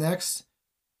 and then the next,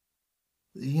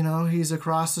 he's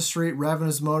across the street revving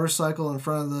his motorcycle in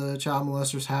front of the child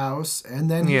molester's house, and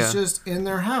then he's just in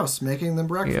their house making them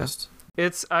breakfast. Yeah.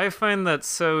 I find that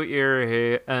so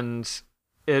eerie, and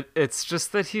it's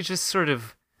just that he just sort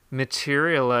of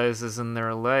materializes in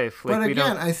their life. Like, but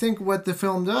again, I think what the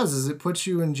film does is it puts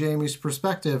you in Jamie's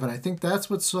perspective, and I think that's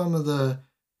what some of the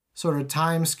sort of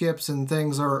time skips and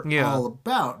things are all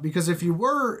about. Because if you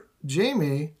were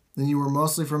Jamie, and you were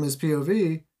mostly from his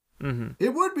POV,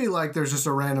 it would be like there's just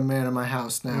a random man in my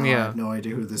house now. I have no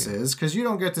idea who this is, because you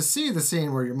don't get to see the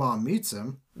scene where your mom meets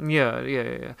him.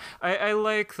 Yeah. I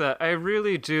like that. I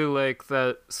really do like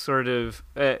that sort of,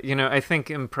 I think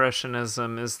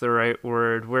impressionism is the right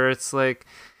word, where it's like,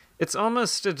 it's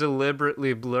almost a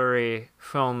deliberately blurry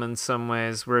film in some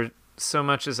ways, where so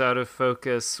much is out of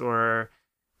focus or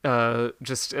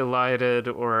just elided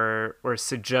or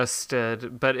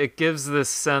suggested, but it gives this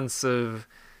sense of,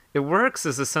 it works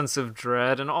as a sense of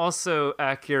dread and also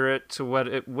accurate to what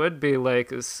it would be like,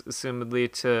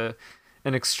 assumedly, to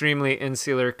an extremely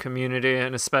insular community,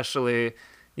 and especially,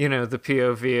 the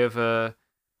POV of a,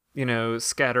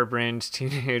 scatterbrained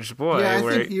teenage boy. Yeah, I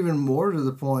think even more to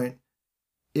the point,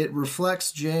 it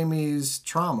reflects Jamie's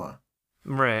trauma.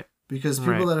 Right. Because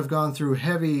people that have gone through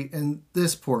heavy, and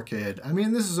this poor kid, I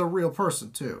mean, this is a real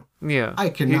person, too. Yeah. I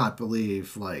cannot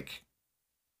believe,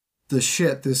 the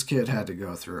shit this kid had to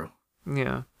go through.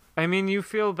 Yeah. I mean, you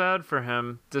feel bad for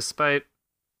him, despite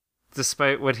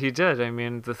despite what he did. I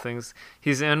mean, the things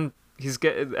he's in,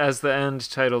 as the end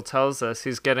title tells us,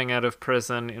 he's getting out of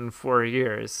prison in 4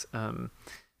 years. And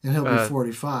he'll be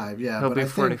 45, yeah. He'll but be I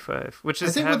think, 45, which is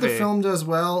I think heavy. what the film does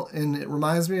well, and it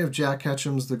reminds me of Jack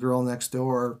Ketchum's The Girl Next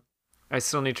Door. I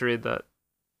still need to read that.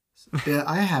 Yeah,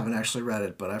 I haven't actually read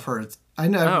it, but I've heard it. I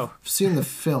know I've seen the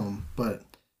film, but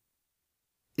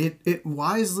it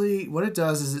wisely, what it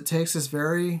does is it takes this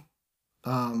very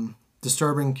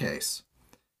disturbing case,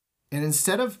 and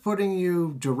instead of putting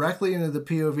you directly into the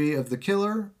POV of the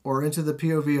killer or into the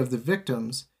POV of the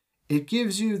victims, it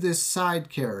gives you this side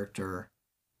character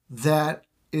that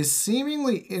is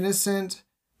seemingly innocent,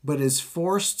 but is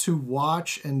forced to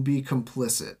watch and be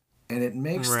complicit. And it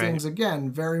makes things,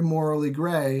 again, very morally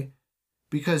gray,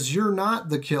 because you're not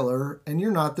the killer and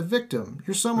you're not the victim.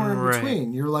 You're somewhere in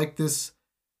between. You're like this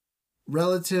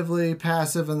relatively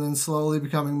passive and then slowly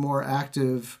becoming more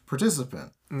active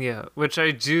participant. Yeah, which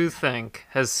I do think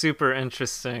has super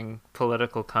interesting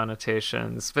political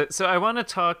connotations. But so I want to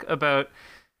talk about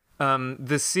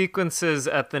the sequences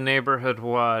at the neighborhood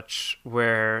watch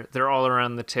where they're all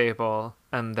around the table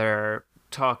and they're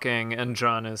talking and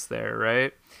John is there,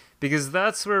 right? Because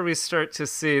that's where we start to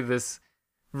see this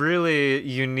really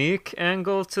unique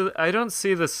angle to... I don't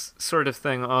see this sort of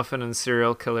thing often in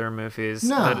serial killer movies.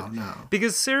 No.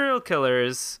 Because serial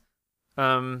killers... yeah,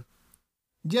 I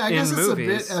guess it's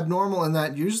movies, a bit abnormal in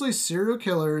that usually serial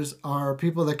killers are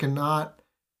people that cannot...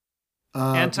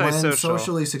 antisocial. Blend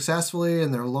socially successfully,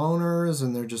 and they're loners,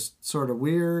 and they're just sort of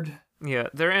weird. Yeah,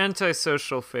 they're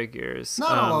antisocial figures.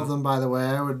 Not all of them, by the way.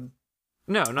 I would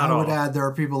add there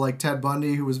are people like Ted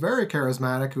Bundy, who was very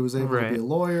charismatic, who was able to be a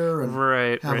lawyer and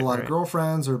have a lot of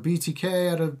girlfriends, or BTK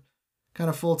had a kind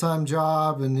of full-time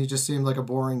job, and he just seemed like a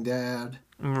boring dad.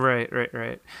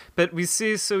 Right. But we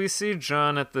see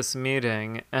John at this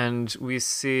meeting, and we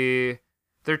see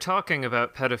they're talking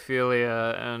about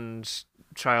pedophilia and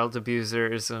child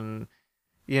abusers, and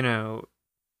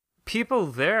people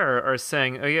there are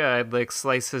saying, oh yeah, I'd like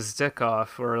slice his dick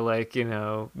off, or like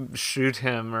shoot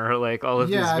him, or like all of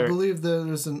these. I believe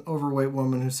there's an overweight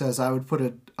woman who says I would put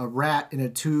a rat in a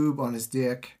tube on his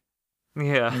dick.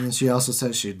 Yeah, and then she also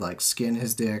says she'd like skin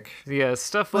his dick. Yeah,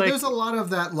 stuff but like there's a lot of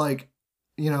that, like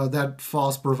that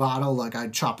false bravado, like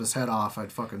I'd chop his head off,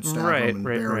 I'd fucking stab him and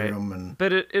bury him, and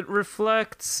but it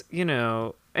reflects,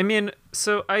 I mean,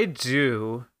 so I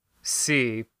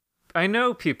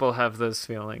know people have those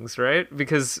feelings, right?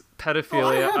 Because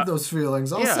pedophilia... I have those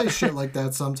feelings. I'll say shit like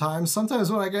that sometimes.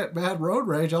 Sometimes when I get bad road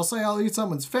rage, I'll say I'll eat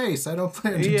someone's face. I don't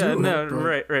plan to do it.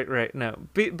 Right. No.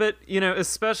 But,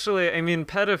 especially, I mean,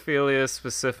 pedophilia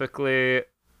specifically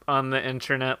on the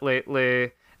internet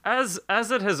lately, as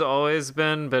it has always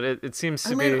been, but it seems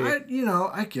to be... I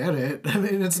get it. I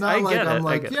mean, it's not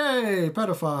yay,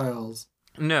 pedophiles.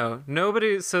 No,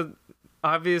 nobody... So...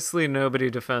 Obviously,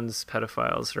 nobody defends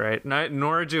pedophiles, right?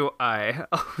 Nor do I.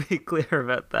 I'll be clear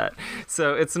about that.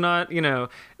 So it's not,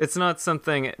 it's not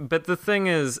something... But the thing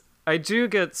is, I do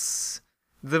get...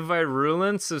 The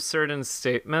virulence of certain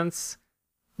statements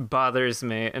bothers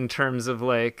me in terms of,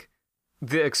 like,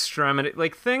 the extremity...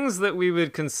 Like, things that we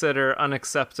would consider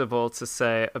unacceptable to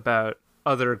say about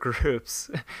other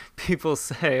groups, people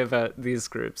say about these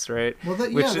groups, right? Well,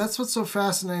 that's what's so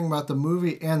fascinating about the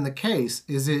movie and the case,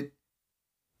 is it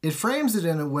frames it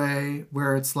in a way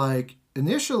where it's like,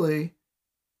 initially,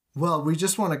 well, we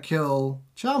just want to kill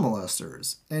child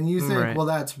molesters. And you think, well,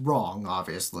 that's wrong,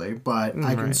 obviously, but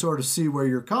I can sort of see where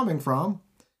you're coming from.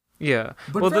 Yeah.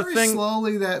 But very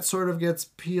slowly that sort of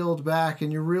gets peeled back,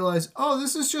 and you realize, oh,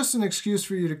 this is just an excuse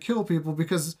for you to kill people,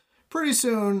 because pretty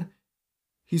soon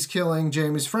he's killing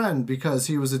Jamie's friend because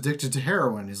he was addicted to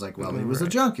heroin. He's like, well, he was a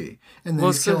junkie. And then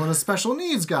he's killing a special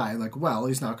needs guy. Like, well,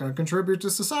 he's not going to contribute to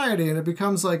society. And it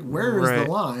becomes like, where is the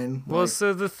line? Well,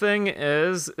 so the thing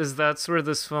is that's where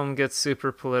this film gets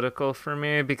super political for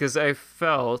me, because I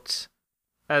felt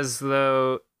as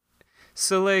though...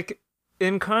 So, like,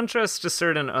 in contrast to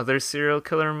certain other serial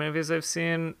killer movies I've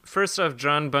seen, first off,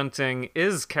 John Bunting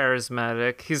is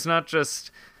charismatic. He's not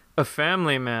just... a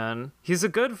family man. He's a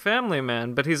good family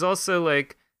man, but he's also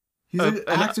like... He's an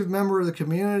active member of the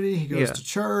community. He goes to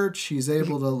church. He's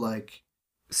able to like...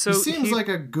 So he seems like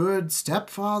a good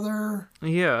stepfather.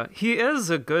 Yeah, he is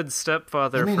a good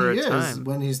stepfather for a time. He is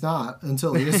when he's not,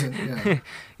 until he isn't,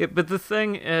 But the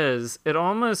thing is,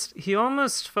 he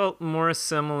almost felt more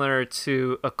similar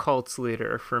to a cult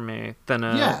leader for me than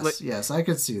a... Yes, I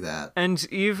could see that. And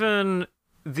even...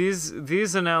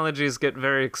 These analogies get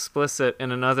very explicit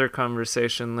in another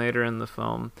conversation later in the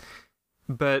film.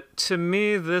 But to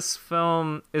me, this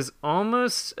film is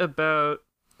almost about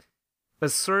a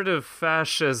sort of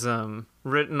fascism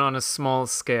written on a small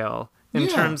scale in Yeah.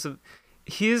 terms of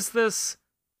he's this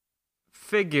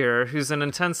figure who's an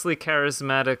intensely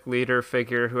charismatic leader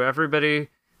figure who everybody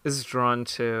is drawn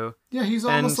to. Yeah, he's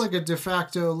almost like a de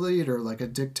facto leader, like a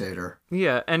dictator.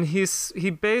 Yeah, and he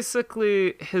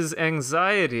basically, his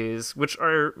anxieties, which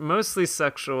are mostly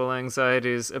sexual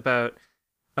anxieties about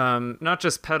not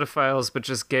just pedophiles, but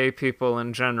just gay people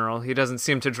in general. He doesn't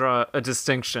seem to draw a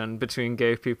distinction between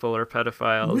gay people or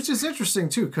pedophiles. Which is interesting,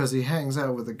 too, because he hangs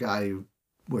out with a guy who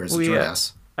wears a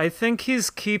dress. Yeah. I think he's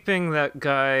keeping that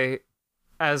guy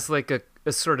as like a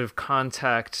sort of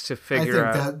contact to figure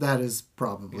out. I think that is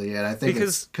probably it. I think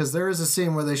because there is a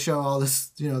scene where they show all this,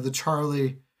 the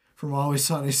Charlie from Always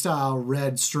Sunny style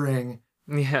red string.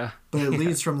 Yeah. But it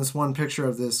leads from this one picture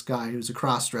of this guy who's a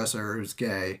cross-dresser who's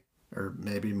gay, or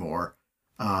maybe more,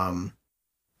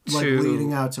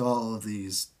 leading out to all of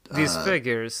these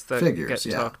figures that get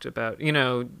talked about.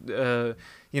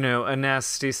 A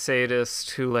nasty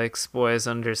sadist who likes boys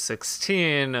under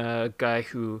 16, a guy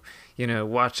who,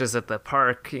 watches at the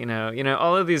park,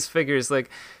 all of these figures. Like,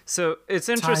 so it's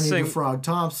interesting. Tiny the Frog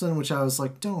Thompson, which I was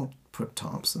like, don't put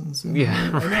Thompsons in there.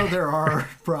 I know there are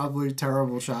probably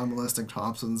terrible child molesting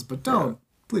Thompsons, but don't.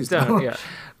 Please don't. Yeah.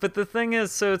 But the thing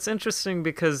is, so it's interesting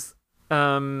because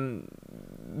John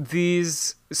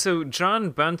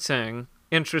Bunting,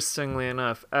 interestingly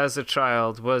enough, as a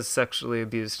child, was sexually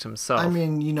abused himself. I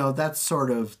mean, that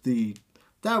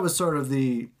was sort of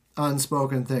the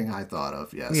unspoken thing I thought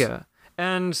of, yes. Yeah.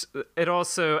 And it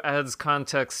also adds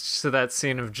context to that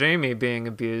scene of Jamie being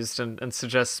abused and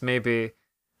suggests maybe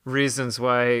reasons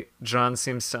why John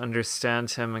seems to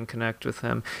understand him and connect with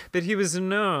him. But he was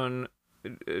known,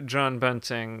 John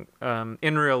Bunting,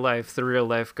 in real life, the real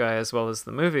life guy as well as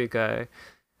the movie guy,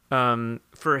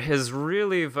 for his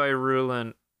really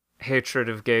virulent hatred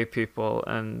of gay people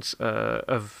and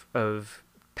of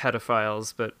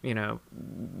pedophiles. But I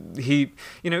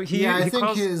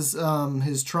think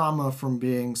his trauma from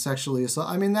being sexually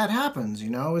assaulted. I mean, that happens.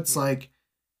 It's like,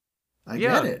 I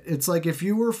get it. It's like if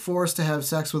you were forced to have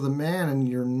sex with a man and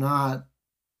you're not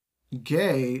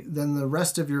gay, then the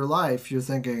rest of your life you're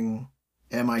thinking,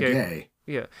 am I gay?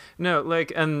 Yeah. No,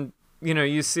 and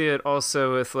you see it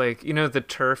also with the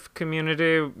TERF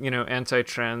community,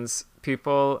 anti-trans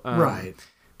people. Right.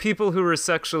 People who were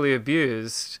sexually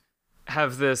abused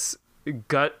have this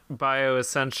gut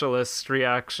bioessentialist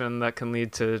reaction that can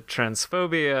lead to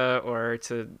transphobia or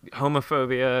to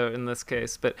homophobia in this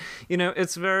case. But,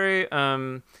 it's very,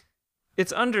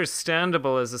 it's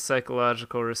understandable as a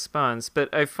psychological response,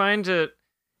 but I find it,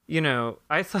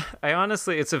 I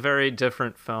honestly, it's a very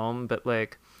different film, but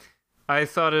I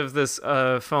thought of this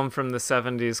film from the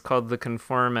 70s called The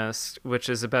Conformist, which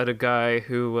is about a guy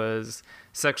who was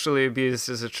sexually abused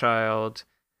as a child,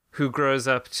 who grows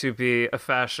up to be a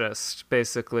fascist,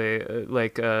 basically,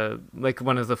 like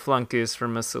one of the flunkies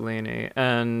from Mussolini,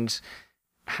 and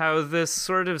how this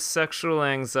sort of sexual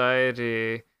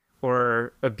anxiety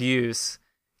or abuse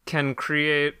can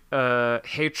create a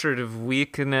hatred of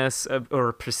weakness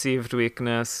or perceived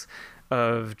weakness,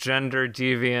 of gender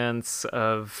deviance,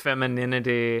 of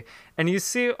femininity. And you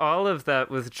see all of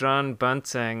that with John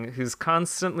Bunting, who's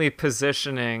constantly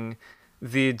positioning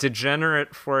the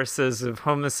degenerate forces of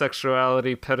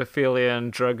homosexuality, pedophilia,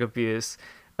 and drug abuse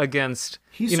against,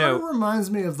 He sort of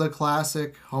reminds me of the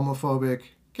classic homophobic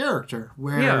character,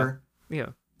 where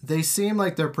they seem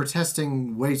like they're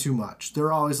protesting way too much.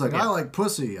 They're always like, I like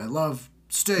pussy, I love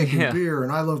steak and beer,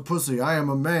 and I love pussy, I am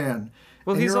a man.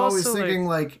 Well, and he's always thinking,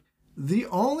 the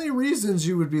only reasons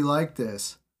you would be like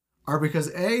this are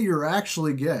because A, you're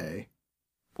actually gay,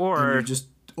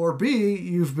 or B,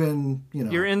 you've been,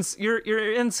 you're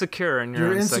insecure in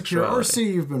your own sexuality. Or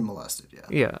C, you've been molested.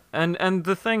 Yeah. And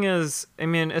the thing is, I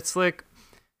mean, it's like,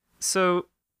 so,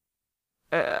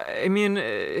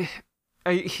 the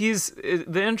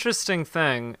interesting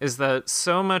thing is that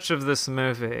so much of this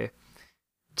movie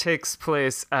takes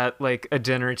place at a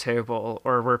dinner table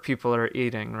or where people are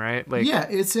eating, right?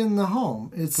 It's in the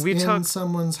home. It's in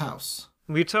someone's house.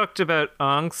 We talked about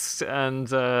angst and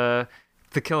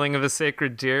the killing of a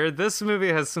sacred deer. This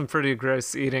movie has some pretty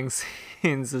gross eating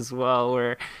scenes as well,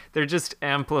 where they're just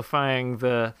amplifying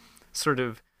the sort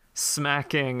of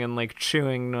smacking and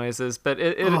chewing noises. But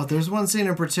there's one scene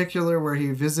in particular where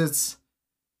he visits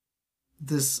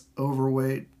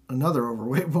another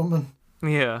overweight woman.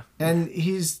 Yeah. And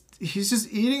he's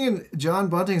just John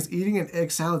Bunting's eating an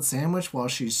egg salad sandwich while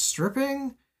she's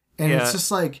stripping. And it's just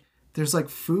there's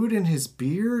food in his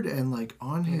beard and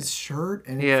on his shirt.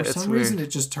 And for some reason it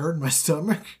just turned my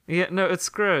stomach. Yeah, no, it's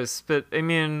gross. But I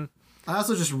mean, I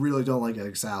also just really don't like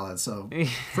egg salad. So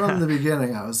from the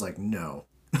beginning I was like, no.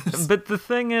 But the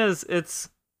thing is,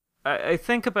 I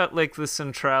think about like the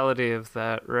centrality of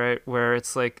that, right? Where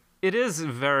it's like it is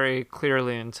very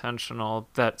clearly intentional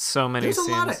that so many There's scenes.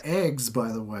 a lot of eggs,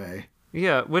 by the way.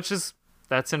 Yeah,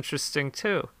 that's interesting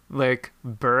too. Like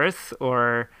birth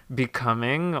or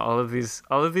becoming, all of these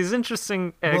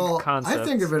interesting egg concepts. I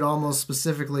think of it almost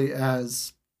specifically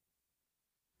as,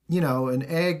 an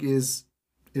egg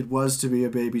was to be a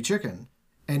baby chicken,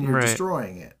 and you're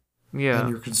destroying it. Yeah. And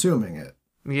you're consuming it.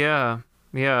 Yeah.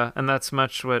 Yeah, and that's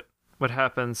much what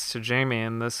happens to Jamie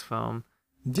in this film.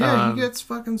 Yeah, he gets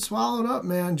fucking swallowed up,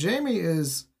 man. Jamie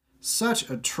is such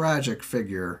a tragic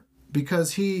figure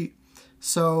because I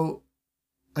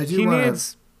do want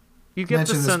to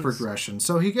mention this progression.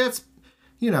 So he gets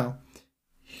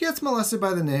molested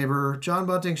by the neighbor. John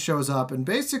Bunting shows up, and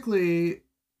basically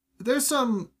there's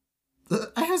some,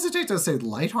 I hesitate to say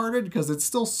lighthearted because it's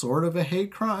still sort of a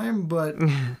hate crime, but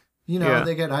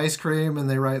they get ice cream and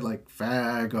they write like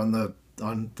fag on the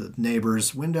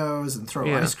neighbor's windows and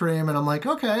throw ice cream, and I'm like,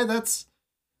 okay, that's,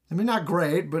 not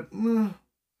great, but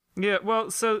yeah.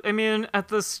 Well, so at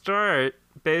the start,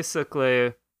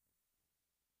 basically,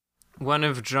 one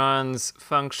of John's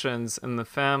functions in the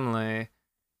family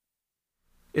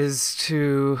is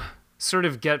to sort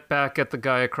of get back at the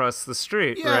guy across the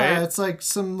street, right? Yeah, it's like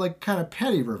some like kind of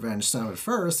petty revenge stuff at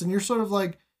first, and you're sort of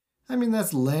like,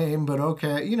 that's lame, but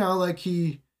okay. Like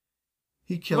he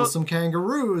kills some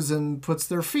kangaroos and puts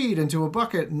their feet into a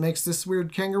bucket and makes this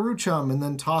weird kangaroo chum and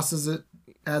then tosses it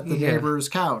at the neighbor's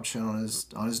couch and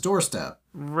on his doorstep.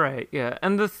 Right, yeah.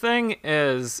 And the thing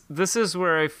is, this is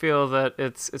where I feel that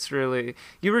it's really,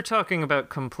 you were talking about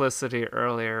complicity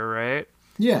earlier, right?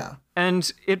 Yeah.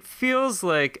 And it feels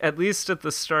like, at least at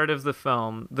the start of the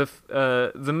film,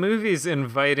 the movie's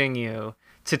inviting you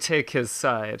to take his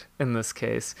side in this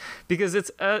case, because it's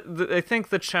I think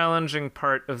the challenging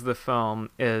part of the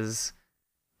film is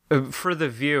for the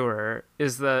viewer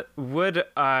is that would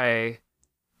I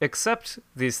accept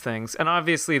these things? And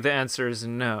obviously the answer is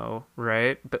no,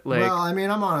 right? But like, well,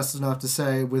 I'm honest enough to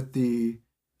say with the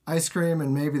ice cream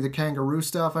and maybe the kangaroo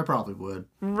stuff, I probably would.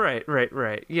 Right.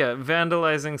 Yeah,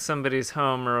 vandalizing somebody's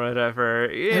home or whatever.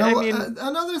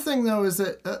 Another thing, though, is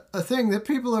that a thing that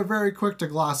people are very quick to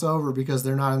gloss over because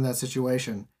they're not in that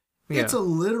situation. Yeah. It's a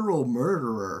literal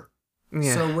murderer.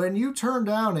 Yeah. So when you turn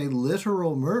down a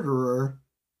literal murderer,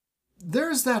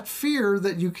 there's that fear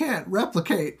that you can't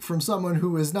replicate from someone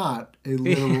who is not a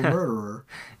literal murderer.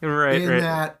 Right. In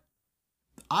that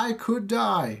I could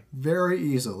die very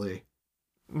easily.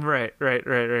 Right.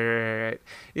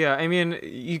 Yeah,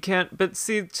 you can't, but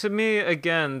see, to me,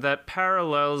 again, that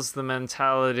parallels the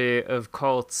mentality of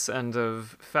cults and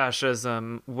of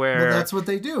fascism, where... Well, that's what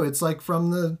they do. It's like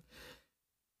from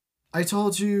I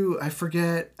told you, I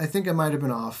forget, I think I might have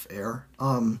been off air.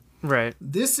 Right.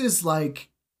 This is like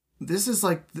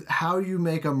how you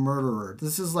make a murderer.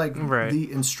 This is like the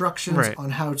instructions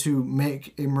on how to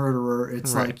make a murderer.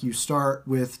 It's like you start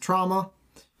with trauma.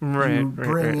 You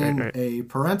bring in a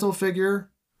parental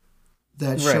figure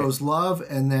that shows love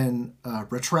and then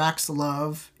retracts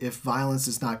love if violence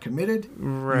is not committed.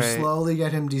 You slowly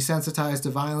get him desensitized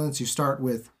to violence. You start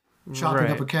with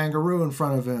chopping up a kangaroo in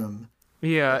front of him.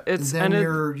 Yeah,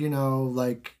 you're,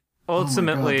 like,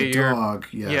 ultimately, oh my God, the dog.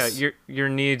 Yes. you're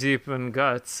knee deep in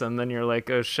guts, and then you're like,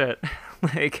 oh shit,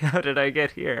 like, how did I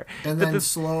get here? And then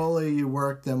slowly you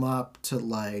work them up to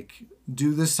like,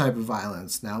 do this type of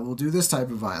violence. Now we'll do this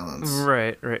type of violence.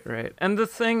 Right. And the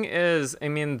thing is,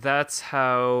 that's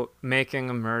how making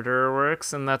a murderer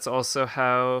works, and that's also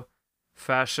how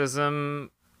fascism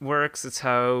works. It's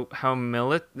how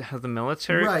the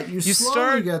military... Right, you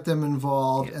slowly get them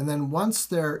involved, and then once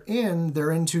they're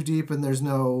in too deep and there's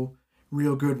no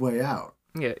real good way out.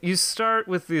 Yeah, you start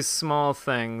with these small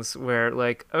things where,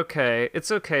 like, okay,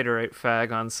 it's okay to write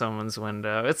fag on someone's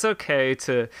window. It's okay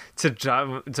to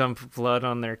dump blood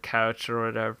on their couch or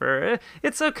whatever.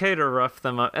 It's okay to rough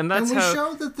them up. And we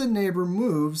show that the neighbor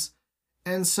moves,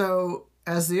 and so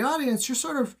as the audience, you're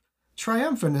sort of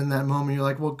triumphant in that moment. You're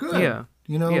like, well, good. Yeah.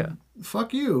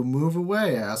 Fuck you, move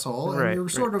away, asshole. And you're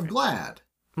sort of glad.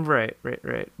 Right.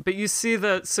 But you see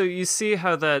you see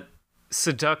how that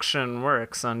seduction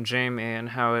works on Jamie and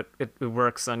how it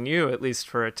works on you, at least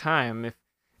for a time,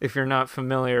 if you're not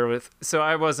familiar with... So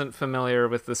I wasn't familiar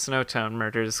with the SNOWTOWN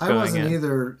murders going in. I wasn't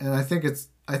either, and I think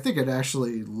it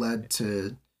actually led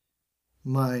to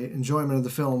my enjoyment of the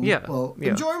film. Yeah. Well,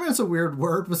 enjoyment's a weird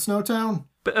word with SNOWTOWN.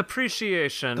 But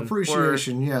appreciation,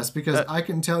 yes, because I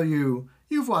can tell you,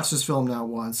 you've watched this film now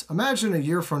once. Imagine a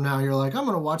year from now, you're like, I'm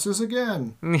going to watch this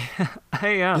again. Yeah, I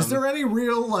am. Is there any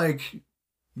real, like,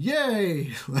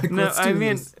 Yay! Like, No, let's I do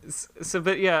mean, this.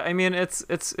 but yeah, I mean,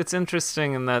 it's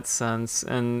interesting in that sense,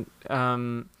 and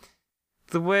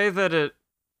the way that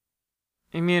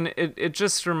I mean, it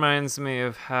just reminds me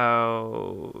of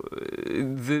how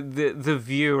the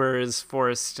viewer is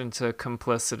forced into a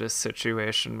complicitous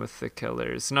situation with the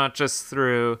killers, not just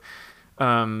through,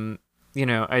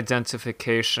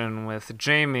 identification with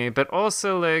Jamie, but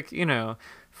also like,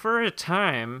 for a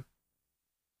time,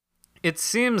 it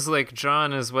seems like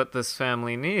John is what this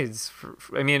family needs.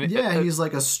 I mean, Yeah, he's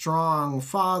like a strong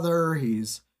father.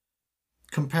 He's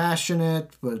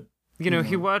compassionate, but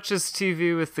he watches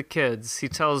TV with the kids. He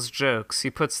tells jokes. He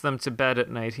puts them to bed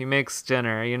at night. He makes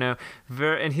dinner. And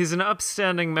he's an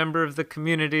upstanding member of the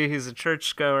community. He's a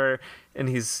churchgoer, and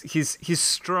he's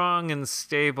strong and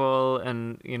stable.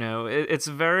 And it's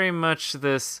very much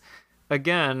this.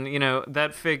 Again,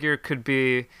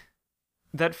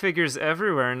 that figure's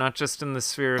everywhere, not just in the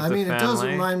sphere of the family. I mean, it does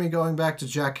remind me, going back to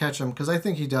Jack Ketchum, because I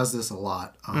think he does this a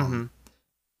lot.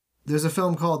 There's a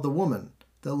film called The Woman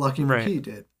that Lucky McKee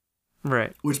did.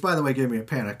 Right. Which, by the way, gave me a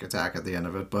panic attack at the end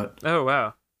of it. But oh,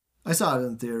 wow. I saw it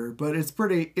in theater. But it's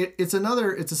pretty... It's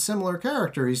a similar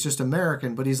character. He's just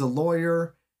American, but he's a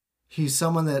lawyer. He's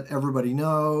someone that everybody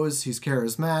knows. He's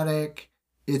charismatic.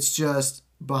 It's just,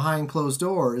 behind closed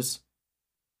doors,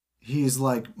 he's,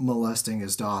 like, molesting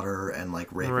his daughter and, like,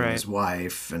 raping his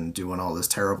wife and doing all this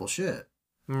terrible shit.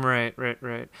 Right.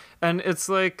 And it's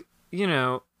like,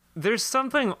 there's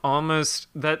something almost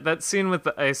that scene with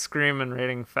the ice cream and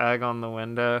rating fag on the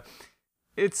window.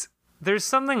 There's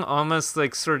something almost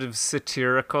like sort of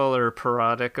satirical or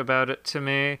parodic about it to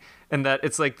me, and that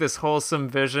it's like this wholesome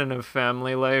vision of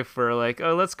family life where like,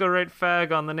 oh, let's go write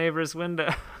fag on the neighbor's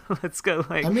window. Let's go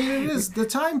like. I mean, it is the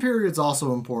time period's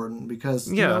also important because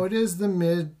it is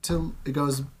it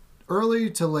goes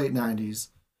early to late 90s.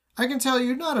 I can tell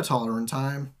you, not a tolerant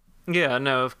time. Yeah,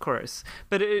 no, of course.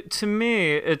 But to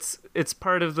me, it's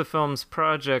part of the film's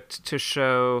project to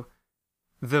show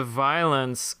the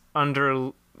violence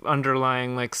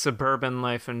underlying like suburban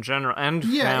life in general and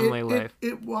family life.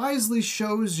 It wisely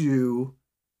shows you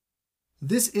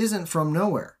this isn't from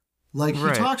nowhere. Like,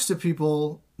 he talks to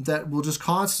people that will just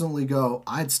constantly go,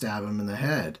 I'd stab him in the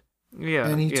head. Yeah.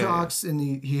 And he talks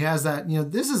and he has that,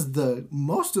 this is the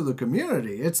most of the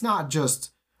community. It's not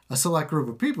just a select group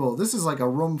of people. This is like a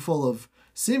room full of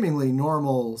seemingly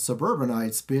normal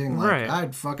suburbanites being like,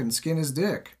 I'd fucking skin his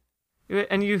dick.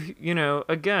 And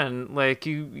again, like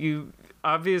you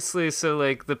obviously, so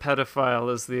like the pedophile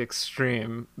is the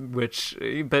extreme,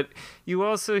 but you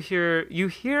also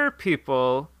hear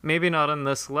people, maybe not on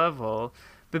this level,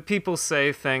 but people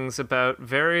say things about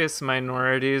various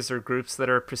minorities or groups that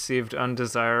are perceived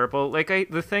undesirable. Like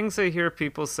the things I hear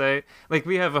people say, like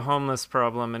we have a homeless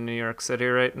problem in New York City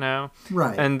right now.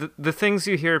 Right. And the things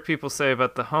you hear people say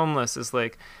about the homeless is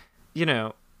like,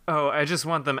 oh, I just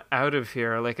want them out of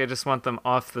here. Like, I just want them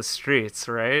off the streets,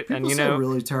 right? People say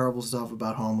really terrible stuff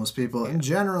about homeless people. And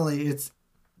generally,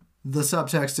 the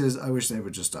subtext is, I wish they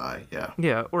would just die. Yeah.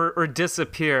 Yeah, or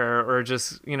disappear, or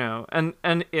just,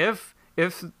 and if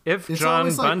it's John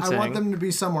always Bunting, like, I want them to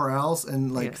be somewhere else,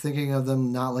 and like thinking of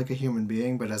them not like a human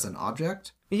being, but as an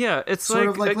object. Yeah, it's sort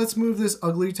of like let's move this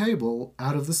ugly table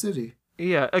out of the city.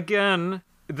 Yeah, again,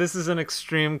 this is an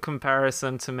extreme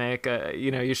comparison to make.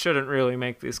 You shouldn't really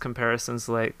make these comparisons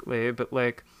lightly, but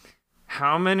like,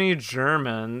 how many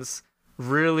Germans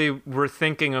really were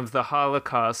thinking of the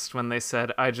Holocaust when they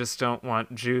said, I just don't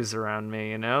want Jews around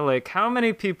me, Like, how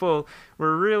many people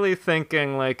were really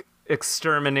thinking, like,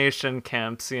 extermination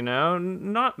camps,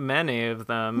 Not many of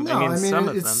them. No, I mean some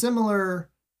of them. It's similar,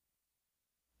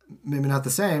 maybe not the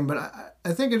same, but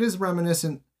I think it is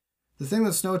reminiscent. The thing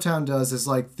that SNOWTOWN does is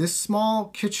like this small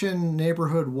kitchen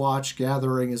neighborhood watch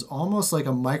gathering is almost like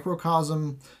a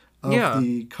microcosm of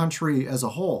the country as a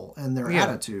whole and their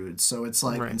attitudes. So it's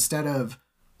like instead of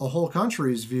a whole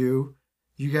country's view,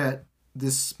 you get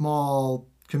this small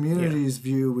community's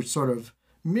view, which sort of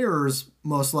mirrors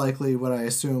most likely what I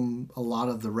assume a lot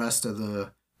of the rest of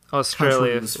the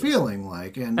Australia is feeling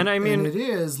like. And I mean, and it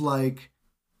is like,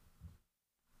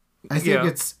 I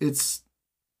think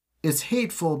it's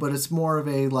hateful, but it's more of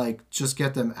a like, just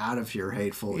get them out of here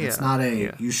hateful. Yeah. It's not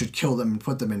you should kill them and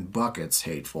put them in buckets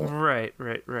hateful. Right.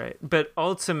 But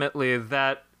ultimately,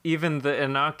 that even the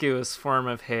innocuous form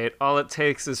of hate, all it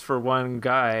takes is for one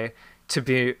guy to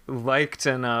be liked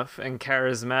enough and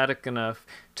charismatic enough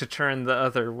to turn the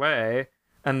other way,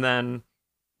 and then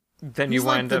you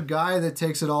wind up the guy that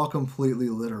takes it all completely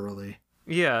literally.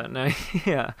 Yeah. But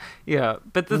the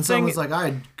when thing, someone's like,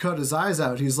 I'd cut his eyes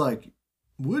out, he's like,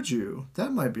 would you?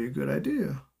 That might be a good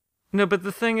idea. No, but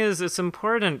the thing is, it's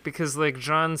important because, like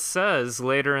John says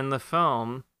later in the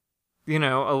film,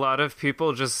 a lot of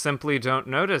people just simply don't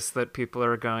notice that people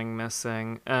are going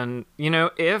missing. And,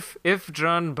 if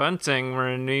John Bunting were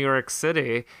in New York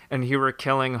City and he were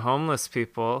killing homeless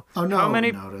people, Oh, no,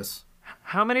 notice.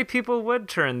 How many people would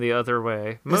turn the other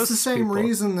way? It's the same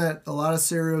reason that a lot of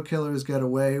serial killers get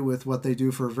away with what they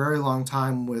do for a very long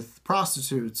time with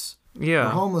prostitutes or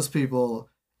homeless people,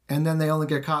 and then they only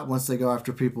get caught once they go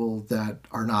after people that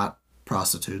are not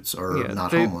prostitutes or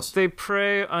not homeless. They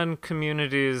prey on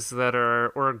communities that are,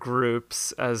 or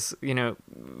groups, as,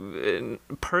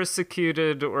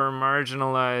 persecuted or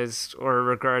marginalized or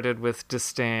regarded with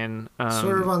disdain.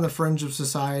 Sort of on the fringe of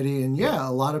society. And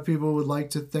a lot of people would like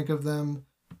to think of them,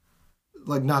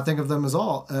 like not think of them at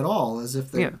all, as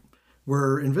if they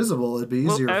were invisible. It'd be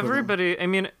easier for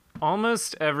them.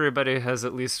 Almost everybody has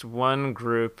at least one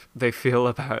group they feel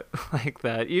about like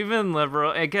that. Even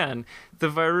liberal, again, the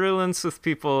virulence with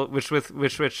people,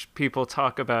 which people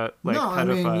talk about, like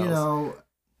pedophiles.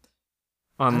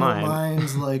 Online. I don't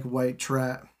mind like white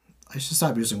trash. I should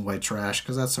stop using white trash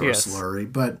because that's sort of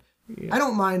slurry. But I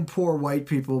don't mind poor white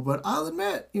people. But I'll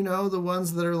admit, the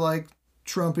ones that are like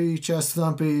Trumpy, chest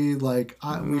thumpy, like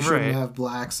we shouldn't have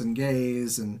blacks and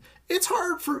gays, and it's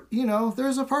hard for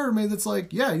there's a part of me that's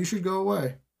like, you should go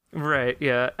away. Right,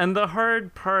 yeah. And the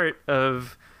hard part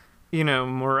of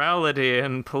morality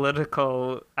and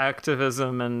political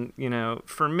activism, and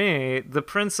for me, the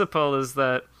principle is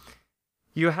that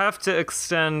you have to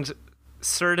extend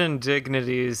certain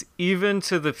dignities even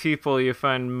to the people you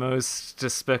find most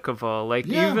despicable, like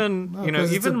even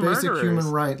it's a basic murderers. Human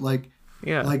right. Like,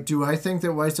 do I think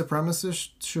that white supremacists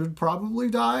should probably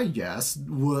die? Yes.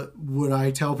 Would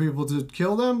I tell people to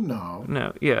kill them? No.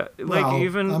 No, yeah. Like, I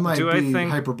might do be I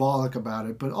think hyperbolic about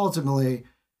it, but ultimately,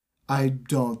 I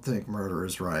don't think murder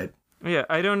is right. Yeah,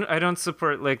 I don't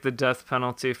support, like, the death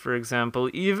penalty, for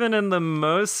example, even in the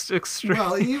most extreme.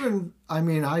 Well,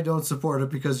 I don't support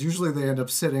it because usually they end up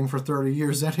sitting for 30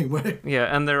 years anyway. Yeah,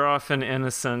 and they're often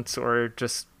innocent or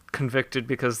just convicted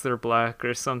because they're black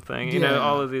or something,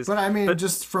 all of these. But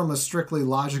just from a strictly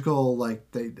logical,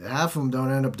 like, half of them don't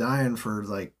end up dying for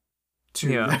like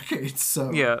 2 decades.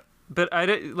 So but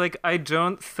I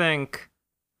don't think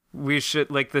we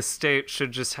should, like, the state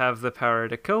should just have the power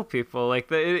to kill people, like,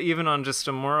 even on just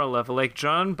a moral level. Like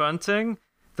John Bunting,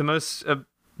 the most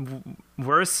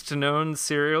worst known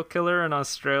serial killer in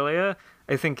Australia,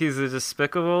 I think he's a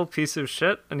despicable piece of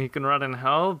shit and he can rot in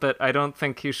hell, but I don't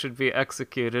think he should be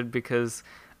executed because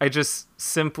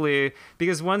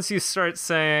once you start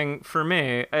saying, for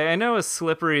me, I know a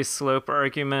slippery slope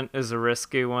argument is a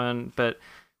risky one, but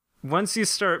once you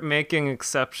start making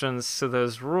exceptions to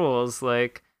those rules,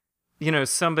 like,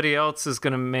 somebody else is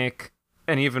going to make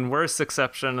an even worse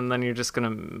exception and then you're just going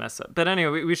to mess up. But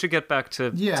anyway, we should get back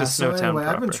to SNOWTOWN proper.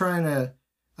 I've been trying to,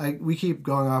 we keep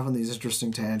going off on these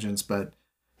interesting tangents, but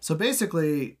so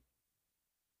basically,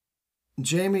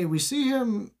 Jamie, we see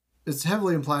him, it's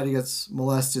heavily implied he gets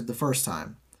molested the first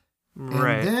time.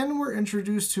 Right. And then we're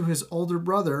introduced to his older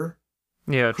brother.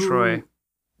 Yeah, Troy,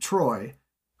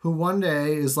 who one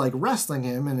day is like wrestling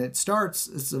him, and it's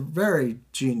a very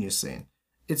genius scene.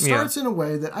 It starts in a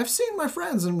way that I've seen my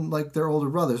friends and like their older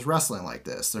brothers wrestling like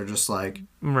this. They're just like,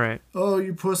 oh,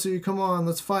 you pussy, come on,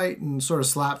 let's fight, and sort of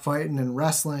slap fighting and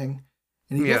wrestling.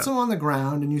 And he gets him on the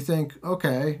ground, and you think,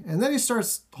 okay. And then he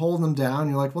starts holding him down. And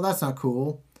you're like, well, that's not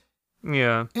cool.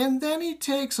 Yeah. And then he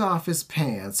takes off his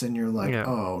pants, and you're like,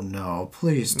 oh, no,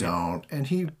 please don't. And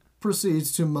he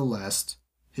proceeds to molest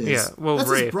his...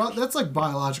 rape. That's like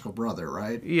biological brother,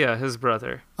 right? Yeah, his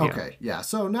brother. Okay,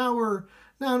 so now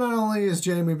not only has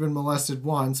Jamie been molested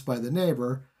once by the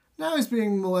neighbor, now he's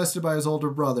being molested by his older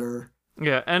brother.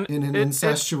 Yeah, and in an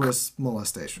incestuous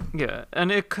molestation. Yeah,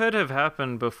 and it could have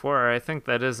happened before. I think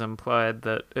that is implied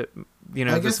that it,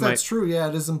 I guess that's true. Yeah,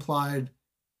 it is implied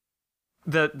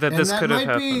that this could have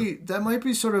happened. That might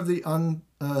be sort of the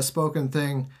unspoken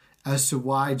thing as to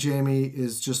why Jamie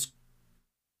is just.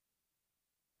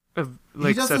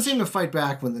 He doesn't seem to fight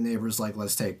back when the neighbor's like,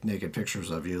 "Let's take naked pictures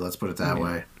of you." Let's put it that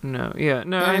way. No.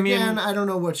 And again, I don't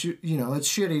know what it's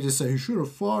shitty to say you should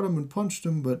have fought him and punched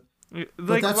him, but.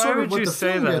 Like, that's why sort of would what you the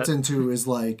say film that? gets into is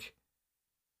like,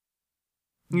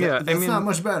 that's not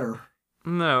much better.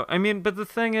 No, but the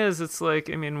thing is, it's like,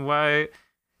 why?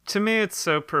 To me, it's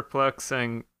so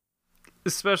perplexing,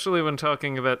 especially when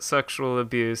talking about sexual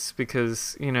abuse,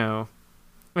 because,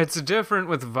 it's different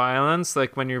with violence,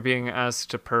 like when you're being asked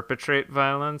to perpetrate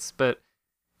violence, but,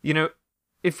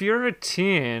 if you're a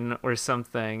teen or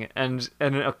something and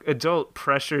an adult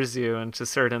pressures you into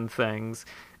certain things,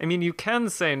 you can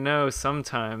say no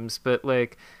sometimes, but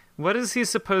like what is he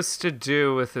supposed to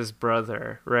do with his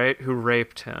brother, right? Who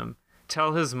raped him?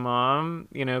 Tell his mom,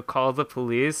 call the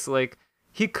police? Like,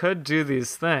 he could do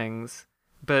these things,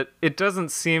 but it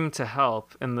doesn't seem to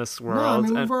help in this world. No, I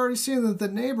mean, we've already seen that the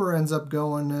neighbor ends up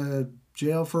going to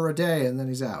jail for a day and then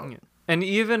he's out. And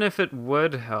even if it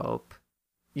would help,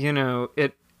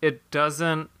 it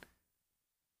doesn't...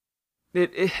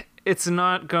 It's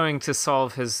not going to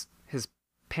solve his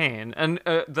pain. And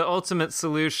the ultimate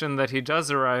solution that he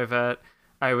does arrive at,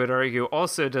 I would argue,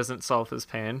 also doesn't solve his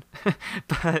pain.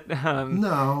 But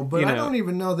no, but I don't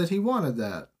even know that he wanted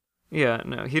that. Yeah,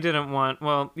 no, he didn't want.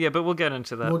 Well, yeah, but we'll get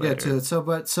into that. We'll later. get to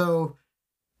it. So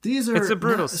these are. It's a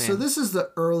brutal scene. So this is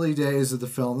the early days of the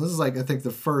film. This is like, I think,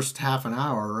 the first half an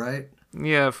hour, right?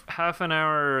 Yeah, half an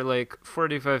hour, or like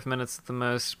 45 minutes at the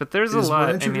most. But there's a lot.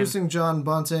 We're introducing John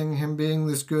Bunting, him being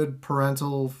this good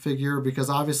parental figure, because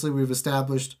obviously we've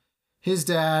established his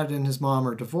dad and his mom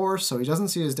are divorced, so he doesn't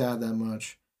see his dad that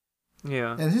much.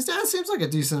 Yeah. And his dad seems like a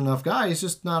decent enough guy. He's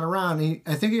just not around.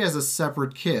 I think he has a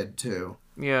separate kid, too.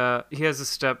 Yeah, he has a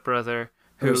stepbrother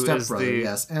who is the...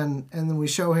 Yes. And then we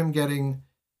show him getting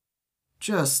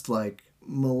just, like,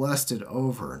 molested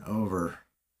over and over.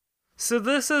 So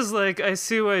this is like, I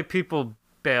see why people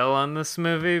bail on this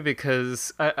movie,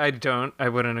 because I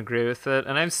wouldn't agree with it.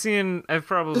 And I've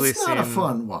probably seen... It's not a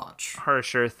fun watch.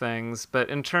 Harsher things, but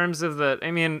in terms of that, I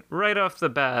mean, right off the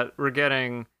bat, we're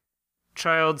getting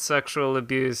child sexual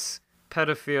abuse,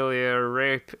 pedophilia,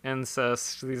 rape,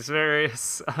 incest, these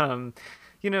various, all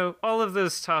of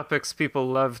those topics people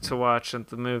love to watch at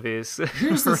the movies.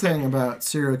 Here's the thing about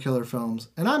serial killer films,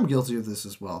 and I'm guilty of this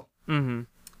as well. Mm-hmm.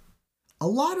 A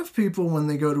lot of people, when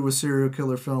they go to a serial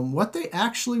killer film, what they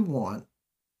actually want,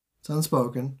 it's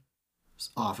unspoken,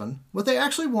 often, what they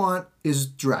actually want is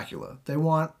Dracula. They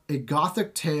want a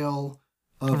gothic tale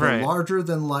of a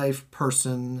larger-than-life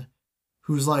person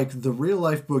who's like the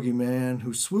real-life boogeyman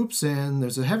who swoops in.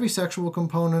 There's a heavy sexual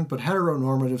component, but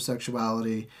heteronormative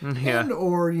sexuality. Yeah. And,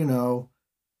 or,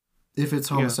 if it's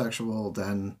homosexual,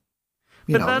 then,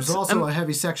 there's also a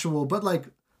heavy sexual, but like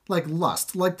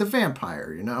lust, like the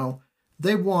vampire,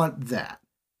 They want that.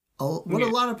 A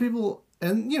lot of people,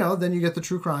 and, then you get the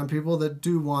true crime people that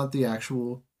do want the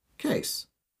actual case.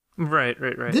 Right.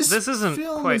 This isn't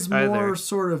film quite is more either.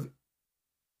 sort of...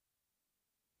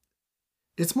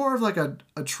 It's more of like a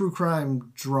true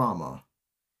crime drama.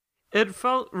 It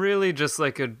felt really just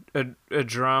like a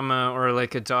drama, or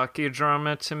like a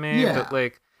docudrama to me. Yeah. But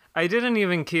like, I didn't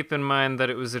even keep in mind that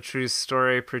it was a true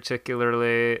story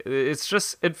particularly. It's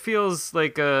just, it feels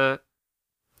like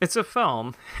it's a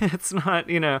film. It's not,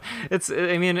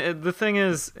 the thing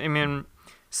is,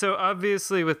 so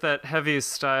obviously with that heavy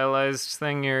stylized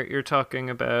thing you're talking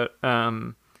about,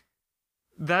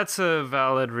 that's a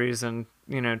valid reason,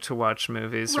 to watch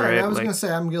movies, right? I was going to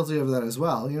say, I'm guilty of that as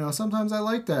well. Sometimes I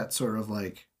like that sort of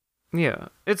like... Yeah.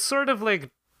 It's sort of like,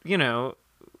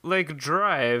 like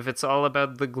Drive. It's all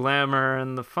about the glamour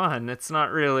and the fun. It's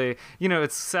not really,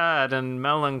 it's sad and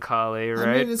melancholy,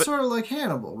 right? It's sort of like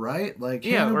Hannibal, right? Like,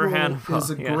 Hannibal is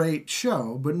a great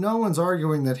show, but no one's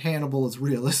arguing that Hannibal is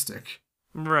realistic.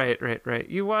 Right.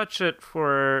 You watch it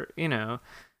for,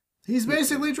 He's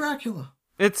basically Dracula.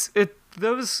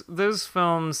 Those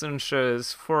films and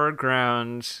shows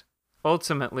foreground,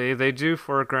 ultimately, they do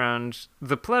foreground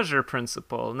the pleasure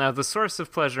principle. Now, the source of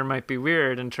pleasure might be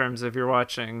weird in terms of you're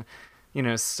watching,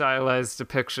 stylized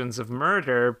depictions of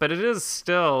murder, but it is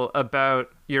still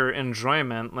about your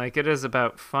enjoyment. Like, it is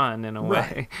about fun in a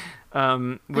way.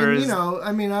 Whereas,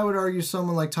 and, I would argue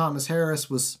someone like Thomas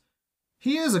Harris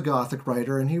he is a Gothic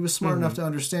writer, and he was smart enough to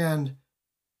understand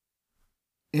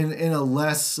in a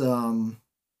less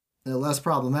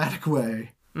problematic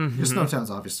way. Because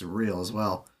Snowtown's obviously real as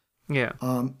well. Yeah.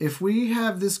 If we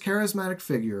have this charismatic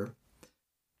figure,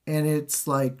 and it's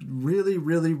like really,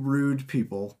 really rude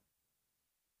people,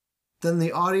 then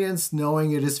the audience,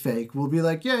 knowing it is fake, will be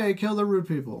like, "Yay, kill the rude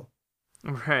people."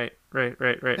 Right.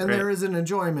 And there is an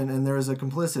enjoyment, and there is a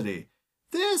complicity.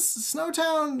 This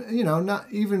Snowtown,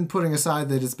 not even putting aside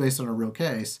that it's based on a real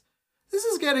case, this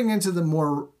is getting into the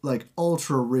more like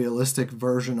ultra realistic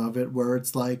version of it, where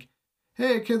it's like,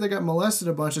 hey, a kid that got molested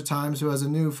a bunch of times who has a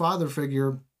new father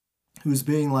figure who's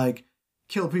being like,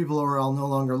 kill people or I'll no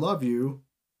longer love you.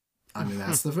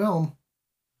 That's the film.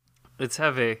 It's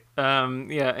heavy. So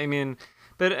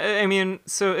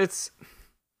it's,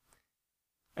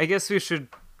 I guess we should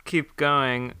keep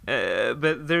going.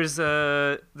 But there's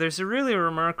a really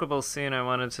remarkable scene I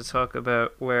wanted to talk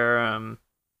about where,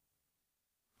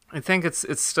 I think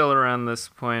it's still around this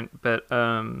point, but,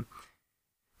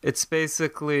 it's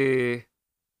basically,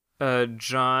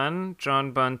 John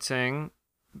Bunting,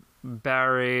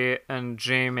 Barry and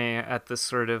Jamie at this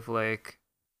sort of like,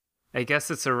 I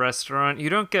guess it's a restaurant. You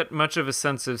don't get much of a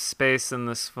sense of space in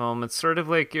this film. It's sort of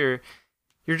like you're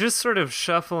just sort of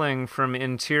shuffling from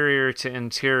interior to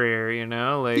interior, you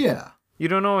know? Like, Yeah. you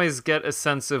don't always get a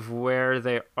sense of where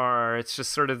they are. It's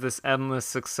just sort of this endless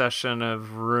succession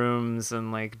of rooms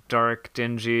and like dark,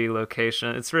 dingy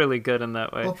location. It's really good in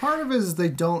that way. Well, part of it is they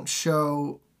don't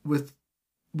show, with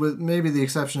maybe the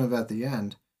exception of at the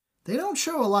end, they don't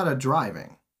show a lot of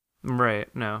driving. Right,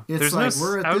 no. It's There's like, no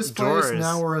we're at outdoors. this place,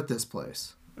 now we're at this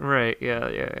place. Right,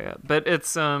 yeah. But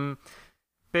it's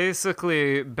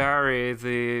basically Barry,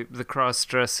 the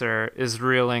cross-dresser, is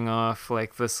reeling off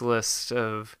like this list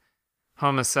of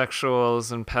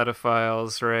homosexuals and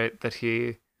pedophiles, right? That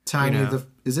he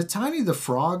Is it Tiny the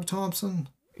Frog Thompson?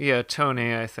 Yeah,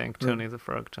 Tony, I think. Tony the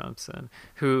Frog Thompson,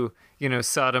 who,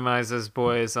 sodomizes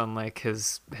boys on like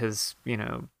his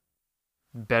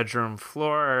bedroom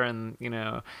floor, and,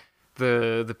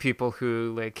 the people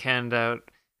who like hand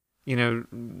out,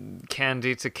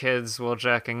 candy to kids while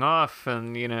jacking off,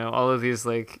 and, all of these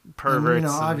like perverts.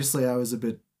 Obviously I was a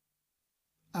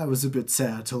bit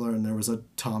sad to learn there was a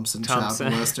Thompson. Child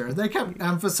molester. They kept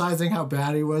emphasizing how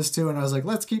bad he was too, and I was like,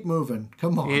 let's keep moving.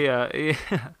 Come on. Yeah.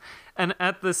 And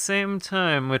at the same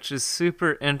time, which is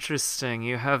super interesting,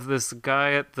 you have this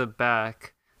guy at the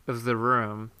back of the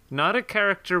room. Not a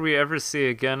character we ever see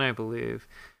again, I believe.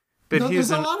 But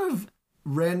there's a lot of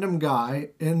random guy,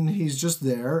 and he's just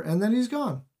there, and then he's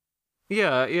gone.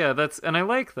 Yeah, and I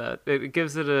like that. It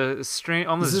gives it a strange,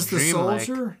 almost dreamlike. Is this the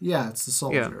soldier? Yeah, it's the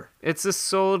soldier. Yeah. It's a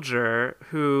soldier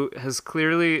who has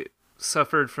clearly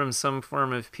suffered from some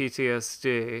form of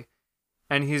PTSD,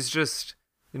 and he's just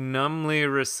numbly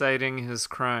reciting his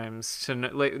crimes to,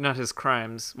 like, not his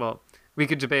crimes. Well, we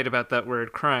could debate about that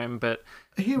word crime, but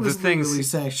he was legally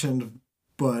sanctioned.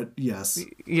 But yes.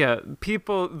 Yeah,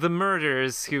 the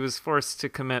murders he was forced to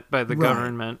commit by the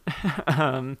government.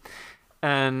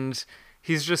 And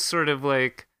he's just sort of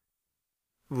like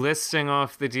listing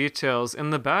off the details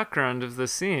in the background of the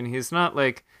scene. He's not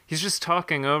like, he's just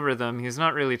talking over them. He's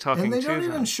not really talking to them. And they don't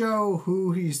even show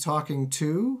who he's talking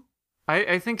to.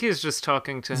 I think he's just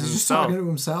talking to himself. He's just talking to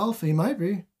himself? He might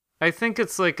be. I think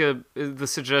it's like the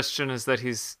suggestion is that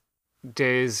he's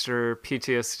dazed or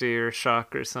PTSD or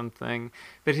shock or something,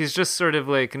 but he's just sort of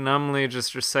like numbly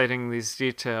just reciting these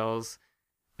details.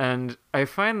 And I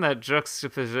find that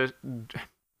juxtaposition,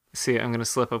 I'm going to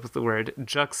slip up with the word,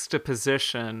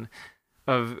 juxtaposition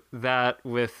of that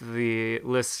with the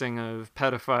listing of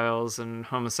pedophiles and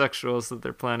homosexuals that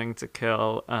they're planning to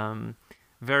kill,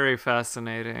 very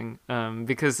fascinating,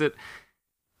 because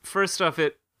first off,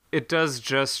 it does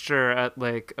gesture at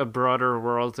like a broader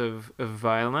world of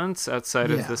violence outside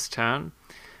of this town.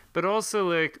 But also,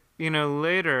 like,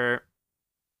 later,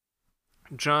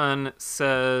 John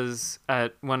says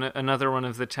at another one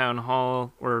of the town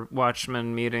hall or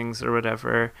watchman meetings or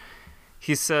whatever,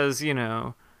 he says,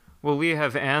 well, we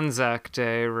have Anzac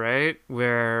Day, right?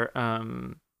 Where,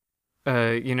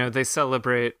 they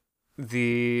celebrate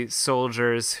the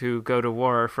soldiers who go to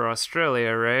war for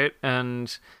Australia, right?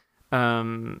 And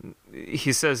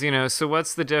he says, so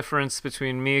what's the difference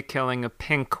between me killing a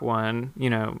pink one, you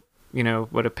know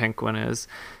what a pink one is,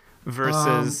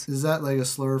 versus... is that like a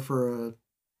slur for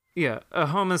a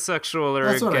homosexual or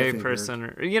a gay person?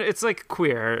 Or, it's like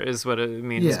queer is what it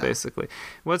means, basically.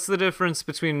 What's the difference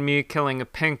between me killing a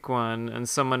pink one and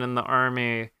someone in the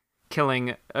army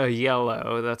killing a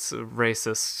yellow? That's a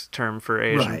racist term for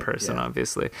Asian person,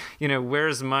 obviously.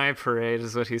 Where's my parade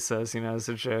is what he says, as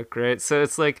a joke, right? So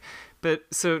it's like,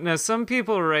 so now some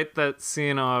people write that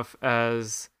scene off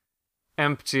as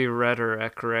empty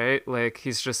rhetoric, right? Like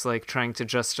he's just like trying to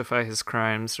justify his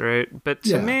crimes, right? But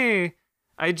to me,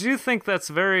 I do think that's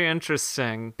very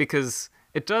interesting because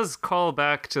it does call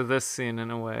back to this scene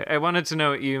in a way. I wanted to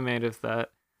know what you made of that,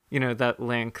 that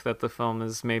link that the film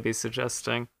is maybe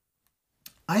suggesting.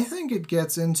 I think it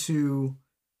gets into...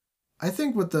 I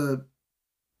think what the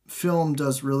film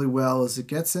does really well is it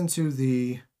gets into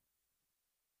the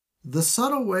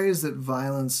subtle ways that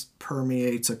violence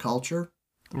permeates a culture.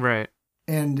 Right.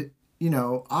 And,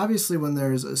 obviously when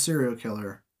there's a serial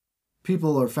killer,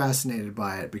 people are fascinated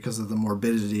by it because of the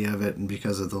morbidity of it and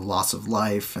because of the loss of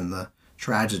life and the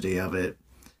tragedy of it.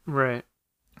 Right.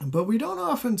 But we don't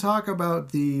often talk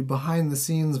about the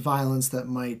behind-the-scenes violence that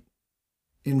might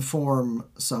inform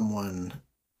someone.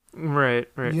 Right.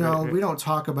 We don't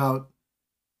talk about,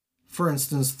 for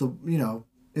instance,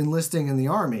 enlisting in the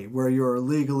army where you're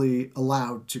legally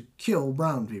allowed to kill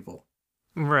brown people.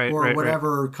 Right. Or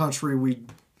whatever country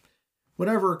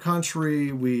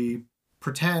we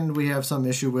pretend we have some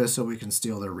issue with so we can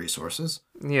steal their resources.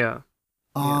 Yeah.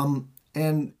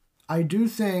 And I do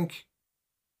think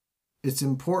it's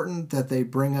important that they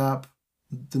bring up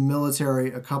the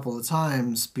military a couple of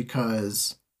times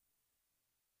because,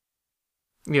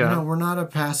 we're not a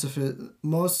pacifist.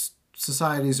 Most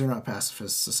societies are not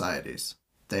pacifist societies.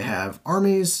 They have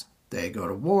armies. They go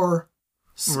to war.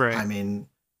 Right. I mean,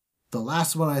 the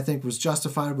last one I think was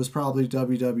justified was probably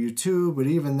WW2, but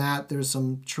even that, there's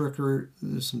some trickery.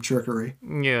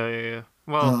 Yeah.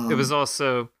 Well, it was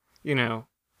also,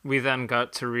 we then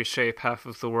got to reshape half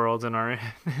of the world in our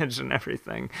image and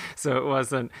everything. So it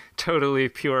wasn't totally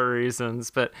pure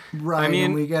reasons, but right. I mean,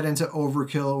 and we get into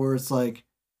overkill where it's like,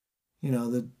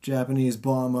 the Japanese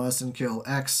bomb us and kill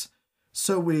X.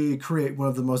 So we create one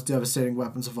of the most devastating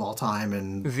weapons of all time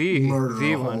and murder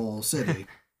a whole city.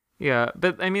 Yeah,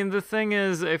 but I mean, the thing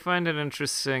is, I find it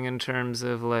interesting in terms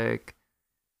of like,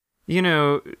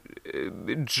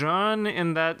 John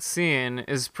in that scene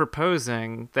is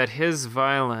proposing that his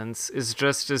violence is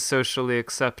just as socially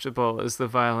acceptable as the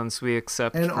violence we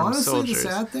accept from soldiers. And honestly, the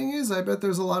sad thing is, I bet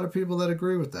there's a lot of people that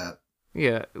agree with that.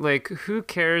 Yeah, like, who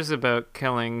cares about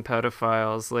killing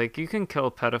pedophiles? Like, you can kill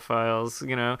pedophiles,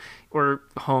 or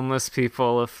homeless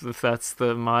people if that's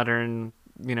the modern,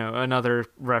 another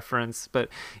reference. But,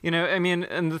 I mean,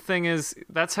 and the thing is,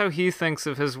 that's how he thinks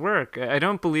of his work. I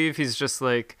don't believe he's just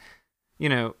like,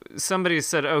 somebody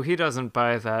said, oh, he doesn't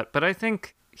buy that. But I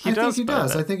think he does.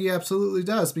 I think he absolutely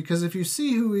does. Because if you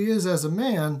see who he is as a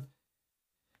man,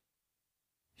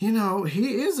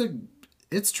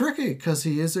 it's tricky because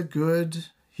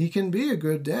he can be a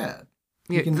good dad.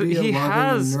 He can be a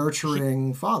loving and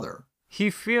nurturing father. He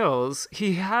feels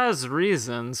he has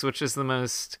reasons, which is the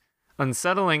most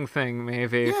unsettling thing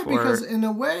maybe. Yeah, because in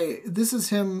a way, this is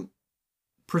him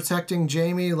protecting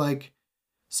Jamie. Like,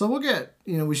 so we'll get,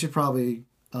 we should probably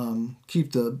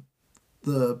keep the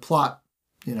plot,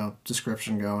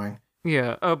 description going.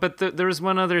 Yeah. Oh, but there was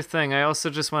one other thing. I also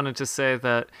just wanted to say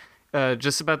that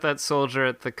just about that soldier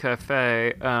at the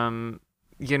cafe,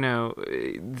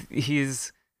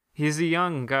 he's a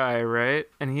young guy, right?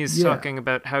 And he's talking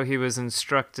about how he was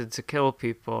instructed to kill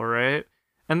people, right?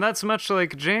 And that's much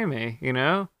like Jamie,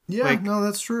 Yeah, no,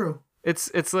 that's true.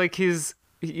 It's like he's,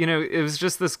 it was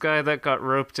just this guy that got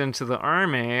roped into the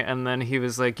army, and then he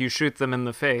was like, you shoot them in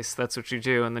the face, that's what you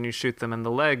do, and then you shoot them in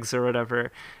the legs or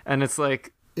whatever. And it's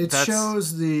like, it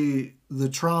shows the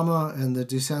trauma and the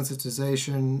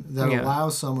desensitization that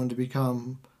allows someone to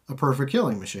become a perfect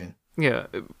killing machine. Yeah,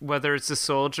 whether it's a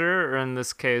soldier or in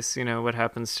this case, what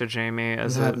happens to Jamie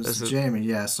Jamie,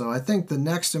 yeah. So I think the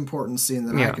next important scene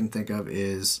that I can think of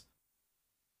is,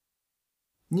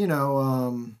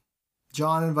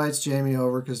 John invites Jamie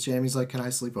over because Jamie's like, "Can I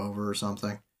sleep over?" or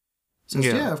something. Says,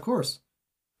 "Yeah, of course."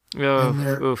 Oh,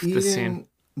 and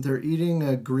they're eating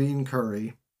a green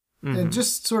curry. Mm-hmm. And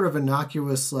just sort of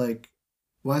innocuous, like,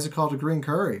 why is it called a green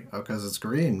curry? Oh, because it's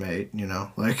green, mate,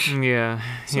 like...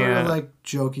 Sort of like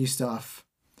jokey stuff.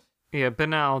 Yeah,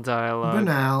 banal dialogue.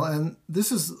 Banal, and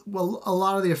this is, a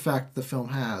lot of the effect the film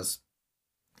has.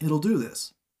 It'll do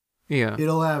this. Yeah.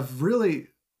 It'll have really,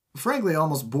 frankly,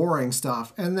 almost boring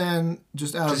stuff, and then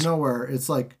just out of nowhere, it's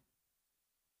like,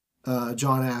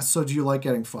 John asks, so do you like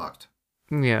getting fucked?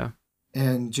 Yeah.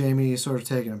 And Jamie sort of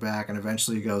taken aback, and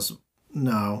eventually he goes,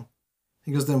 no.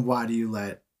 He goes, then why do you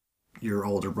let your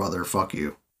older brother fuck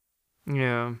you?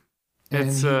 Yeah.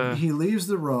 And he leaves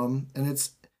the room, and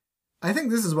I think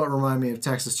this is what reminded me of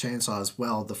Texas Chainsaw as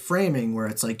well. The framing where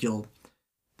it's like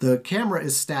the camera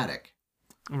is static.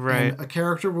 Right. And a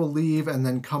character will leave and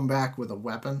then come back with a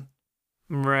weapon.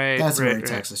 Right. That's very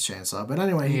Texas Chainsaw. But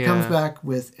anyway, he comes back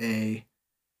with a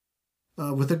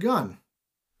gun.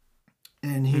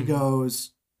 And he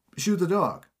goes, shoot the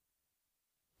dog.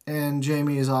 And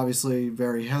Jamie is obviously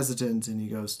very hesitant, and he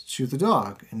goes, shoot the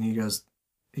dog. And he goes,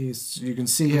 you can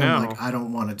see him like, I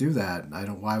don't want to do that.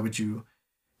 Why would you?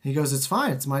 He goes, it's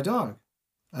fine. It's my dog.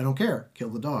 I don't care. Kill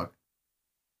the dog.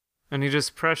 And he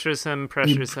just pressures him.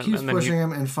 He keeps pushing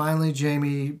him, and finally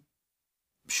Jamie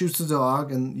shoots the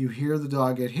dog, and you hear the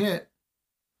dog get hit.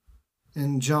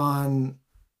 And John,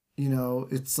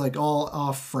 it's like all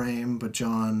off frame, but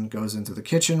John goes into the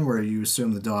kitchen where you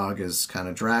assume the dog has kind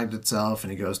of dragged itself,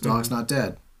 and he goes, dog's not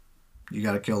dead. You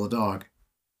got to kill the dog.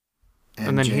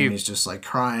 And then Jamie's just like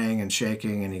crying and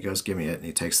shaking, and he goes, give me it. And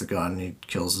he takes the gun and he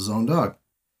kills his own dog.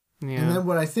 Yeah. And then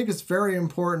what I think is very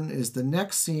important is the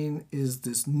next scene is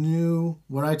this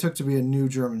what I took to be a new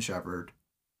German Shepherd.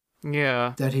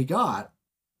 Yeah. That he got,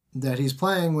 that he's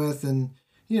playing with, and,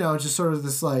 just sort of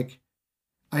this like,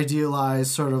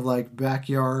 idealized sort of like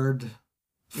backyard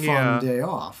fun day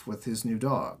off with his new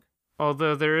dog.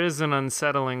 Although there is an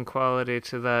unsettling quality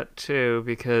to that too,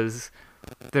 because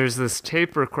there's this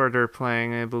tape recorder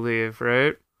playing, I believe,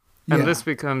 right? And Yeah. this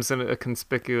becomes a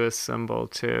conspicuous symbol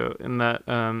too, in that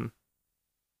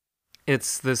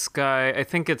it's this guy, I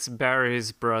think it's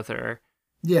Barry's brother,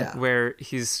 Yeah. where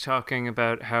he's talking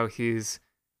about how he's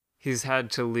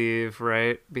had to leave,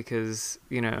 right? Because,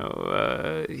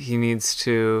 he needs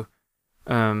to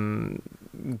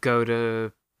go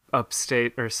to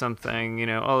upstate or something,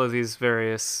 all of these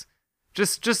various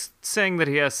just saying that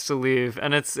he has to leave,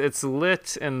 and it's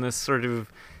lit in this sort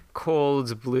of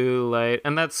cold blue light,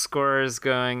 and that score is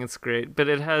going, it's great, but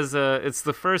it's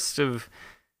the first of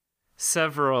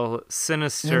several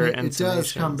sinister And it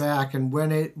does come intonations. back, and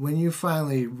when you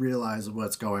finally realize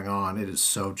what's going on, it is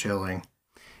so chilling.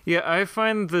 Yeah, I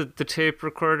find the tape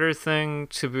recorder thing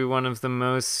to be one of the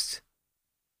most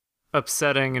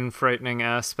upsetting and frightening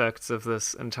aspects of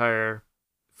this entire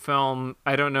film.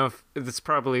 I don't know if it's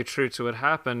probably true to what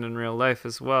happened in real life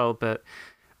as well, but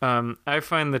I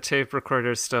find the tape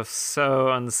recorder stuff so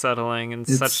unsettling and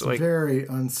It's such like very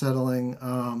unsettling.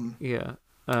 yeah.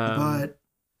 But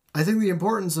I think the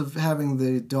importance of having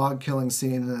the dog killing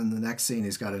scene and then the next scene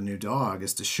he's got a new dog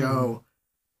is to show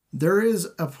there is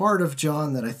a part of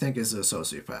John that I think is a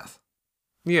sociopath.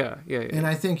 Yeah. And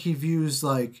I think he views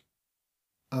like,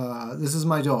 this is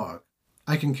my dog.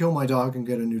 I can kill my dog and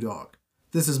get a new dog.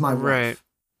 This is my wife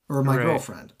or my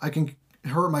girlfriend. I can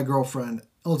hurt my girlfriend.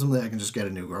 Ultimately, I can just get a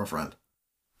new girlfriend.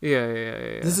 Yeah.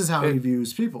 This is how he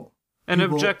views people. And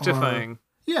People objectifying.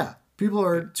 People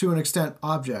are, to an extent,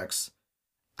 objects.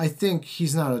 I think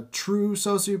he's not a true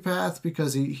sociopath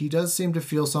because he does seem to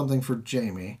feel something for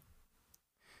Jamie.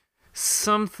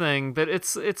 Something, but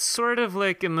it's sort of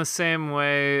like in the same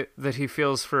way that he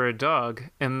feels for a dog,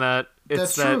 in that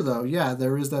That's true, though. Yeah,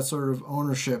 there is that sort of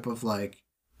ownership of like,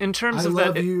 in terms I of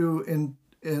love that, you, and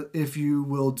if you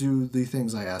will do the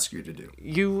things I ask you to do.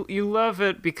 you love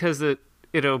it because it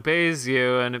obeys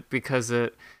you, and because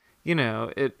it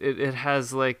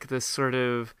has like this sort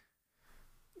of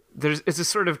it's a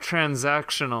sort of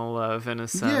transactional love in a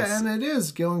sense. Yeah, and it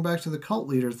is going back to the cult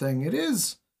leader thing. It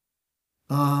is,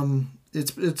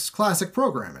 it's classic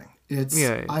programming. It's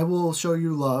I will show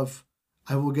you love,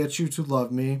 I will get you to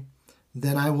love me,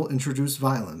 then I will introduce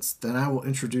violence, then I will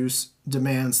introduce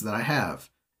demands that I have.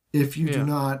 If you do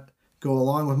not go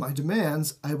along with my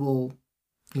demands, I will,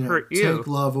 take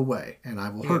love away, and I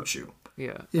will hurt you.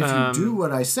 Yeah. If you do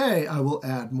what I say, I will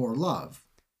add more love.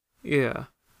 Yeah.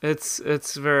 It's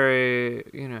very,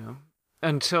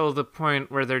 until the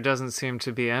point where there doesn't seem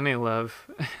to be any love.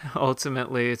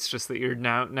 Ultimately, it's just that you're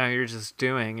now you're just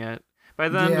doing it. By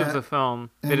the end of the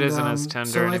film, it isn't as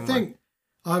tender anymore. So I think,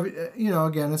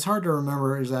 again, it's hard to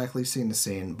remember exactly scene to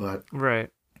scene, but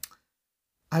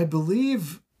I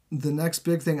believe the next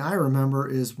big thing I remember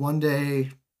is one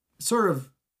day, sort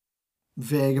of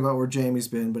vague about where Jamie's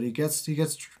been, but he gets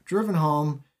driven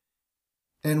home.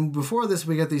 And before this,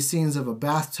 we get these scenes of a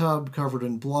bathtub covered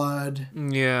in blood.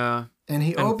 Yeah. And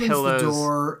he opens the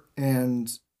door,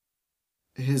 and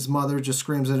his mother just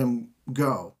screams at him,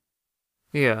 "Go."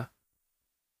 Yeah.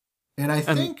 And I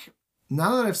think,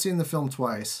 now that I've seen the film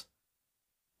twice,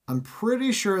 I'm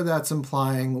pretty sure that's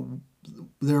implying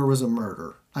there was a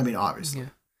murder. I mean, obviously. Yeah.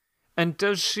 And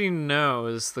does she know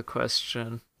is the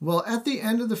question. Well, at the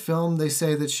end of the film, they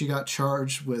say that she got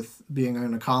charged with being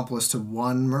an accomplice to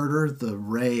one murder, the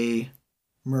Ray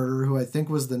murder, who I think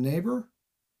was the neighbor.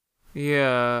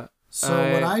 Yeah.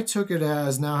 So what I took it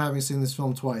as, now having seen this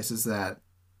film twice, is that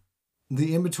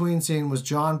the in-between scene was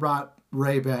John brought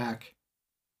Ray back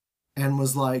and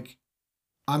was like,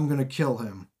 "I'm going to kill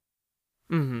him.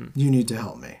 Mm-hmm. You need to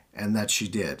help me." And that she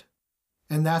did.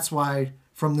 And that's why,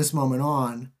 from this moment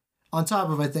on top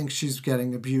of, I think she's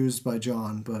getting abused by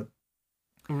John, but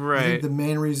I think the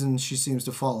main reason she seems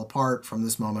to fall apart from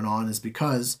this moment on is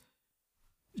because,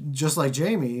 just like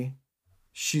Jamie,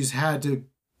 she's had to,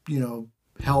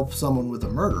 help someone with a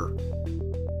murder.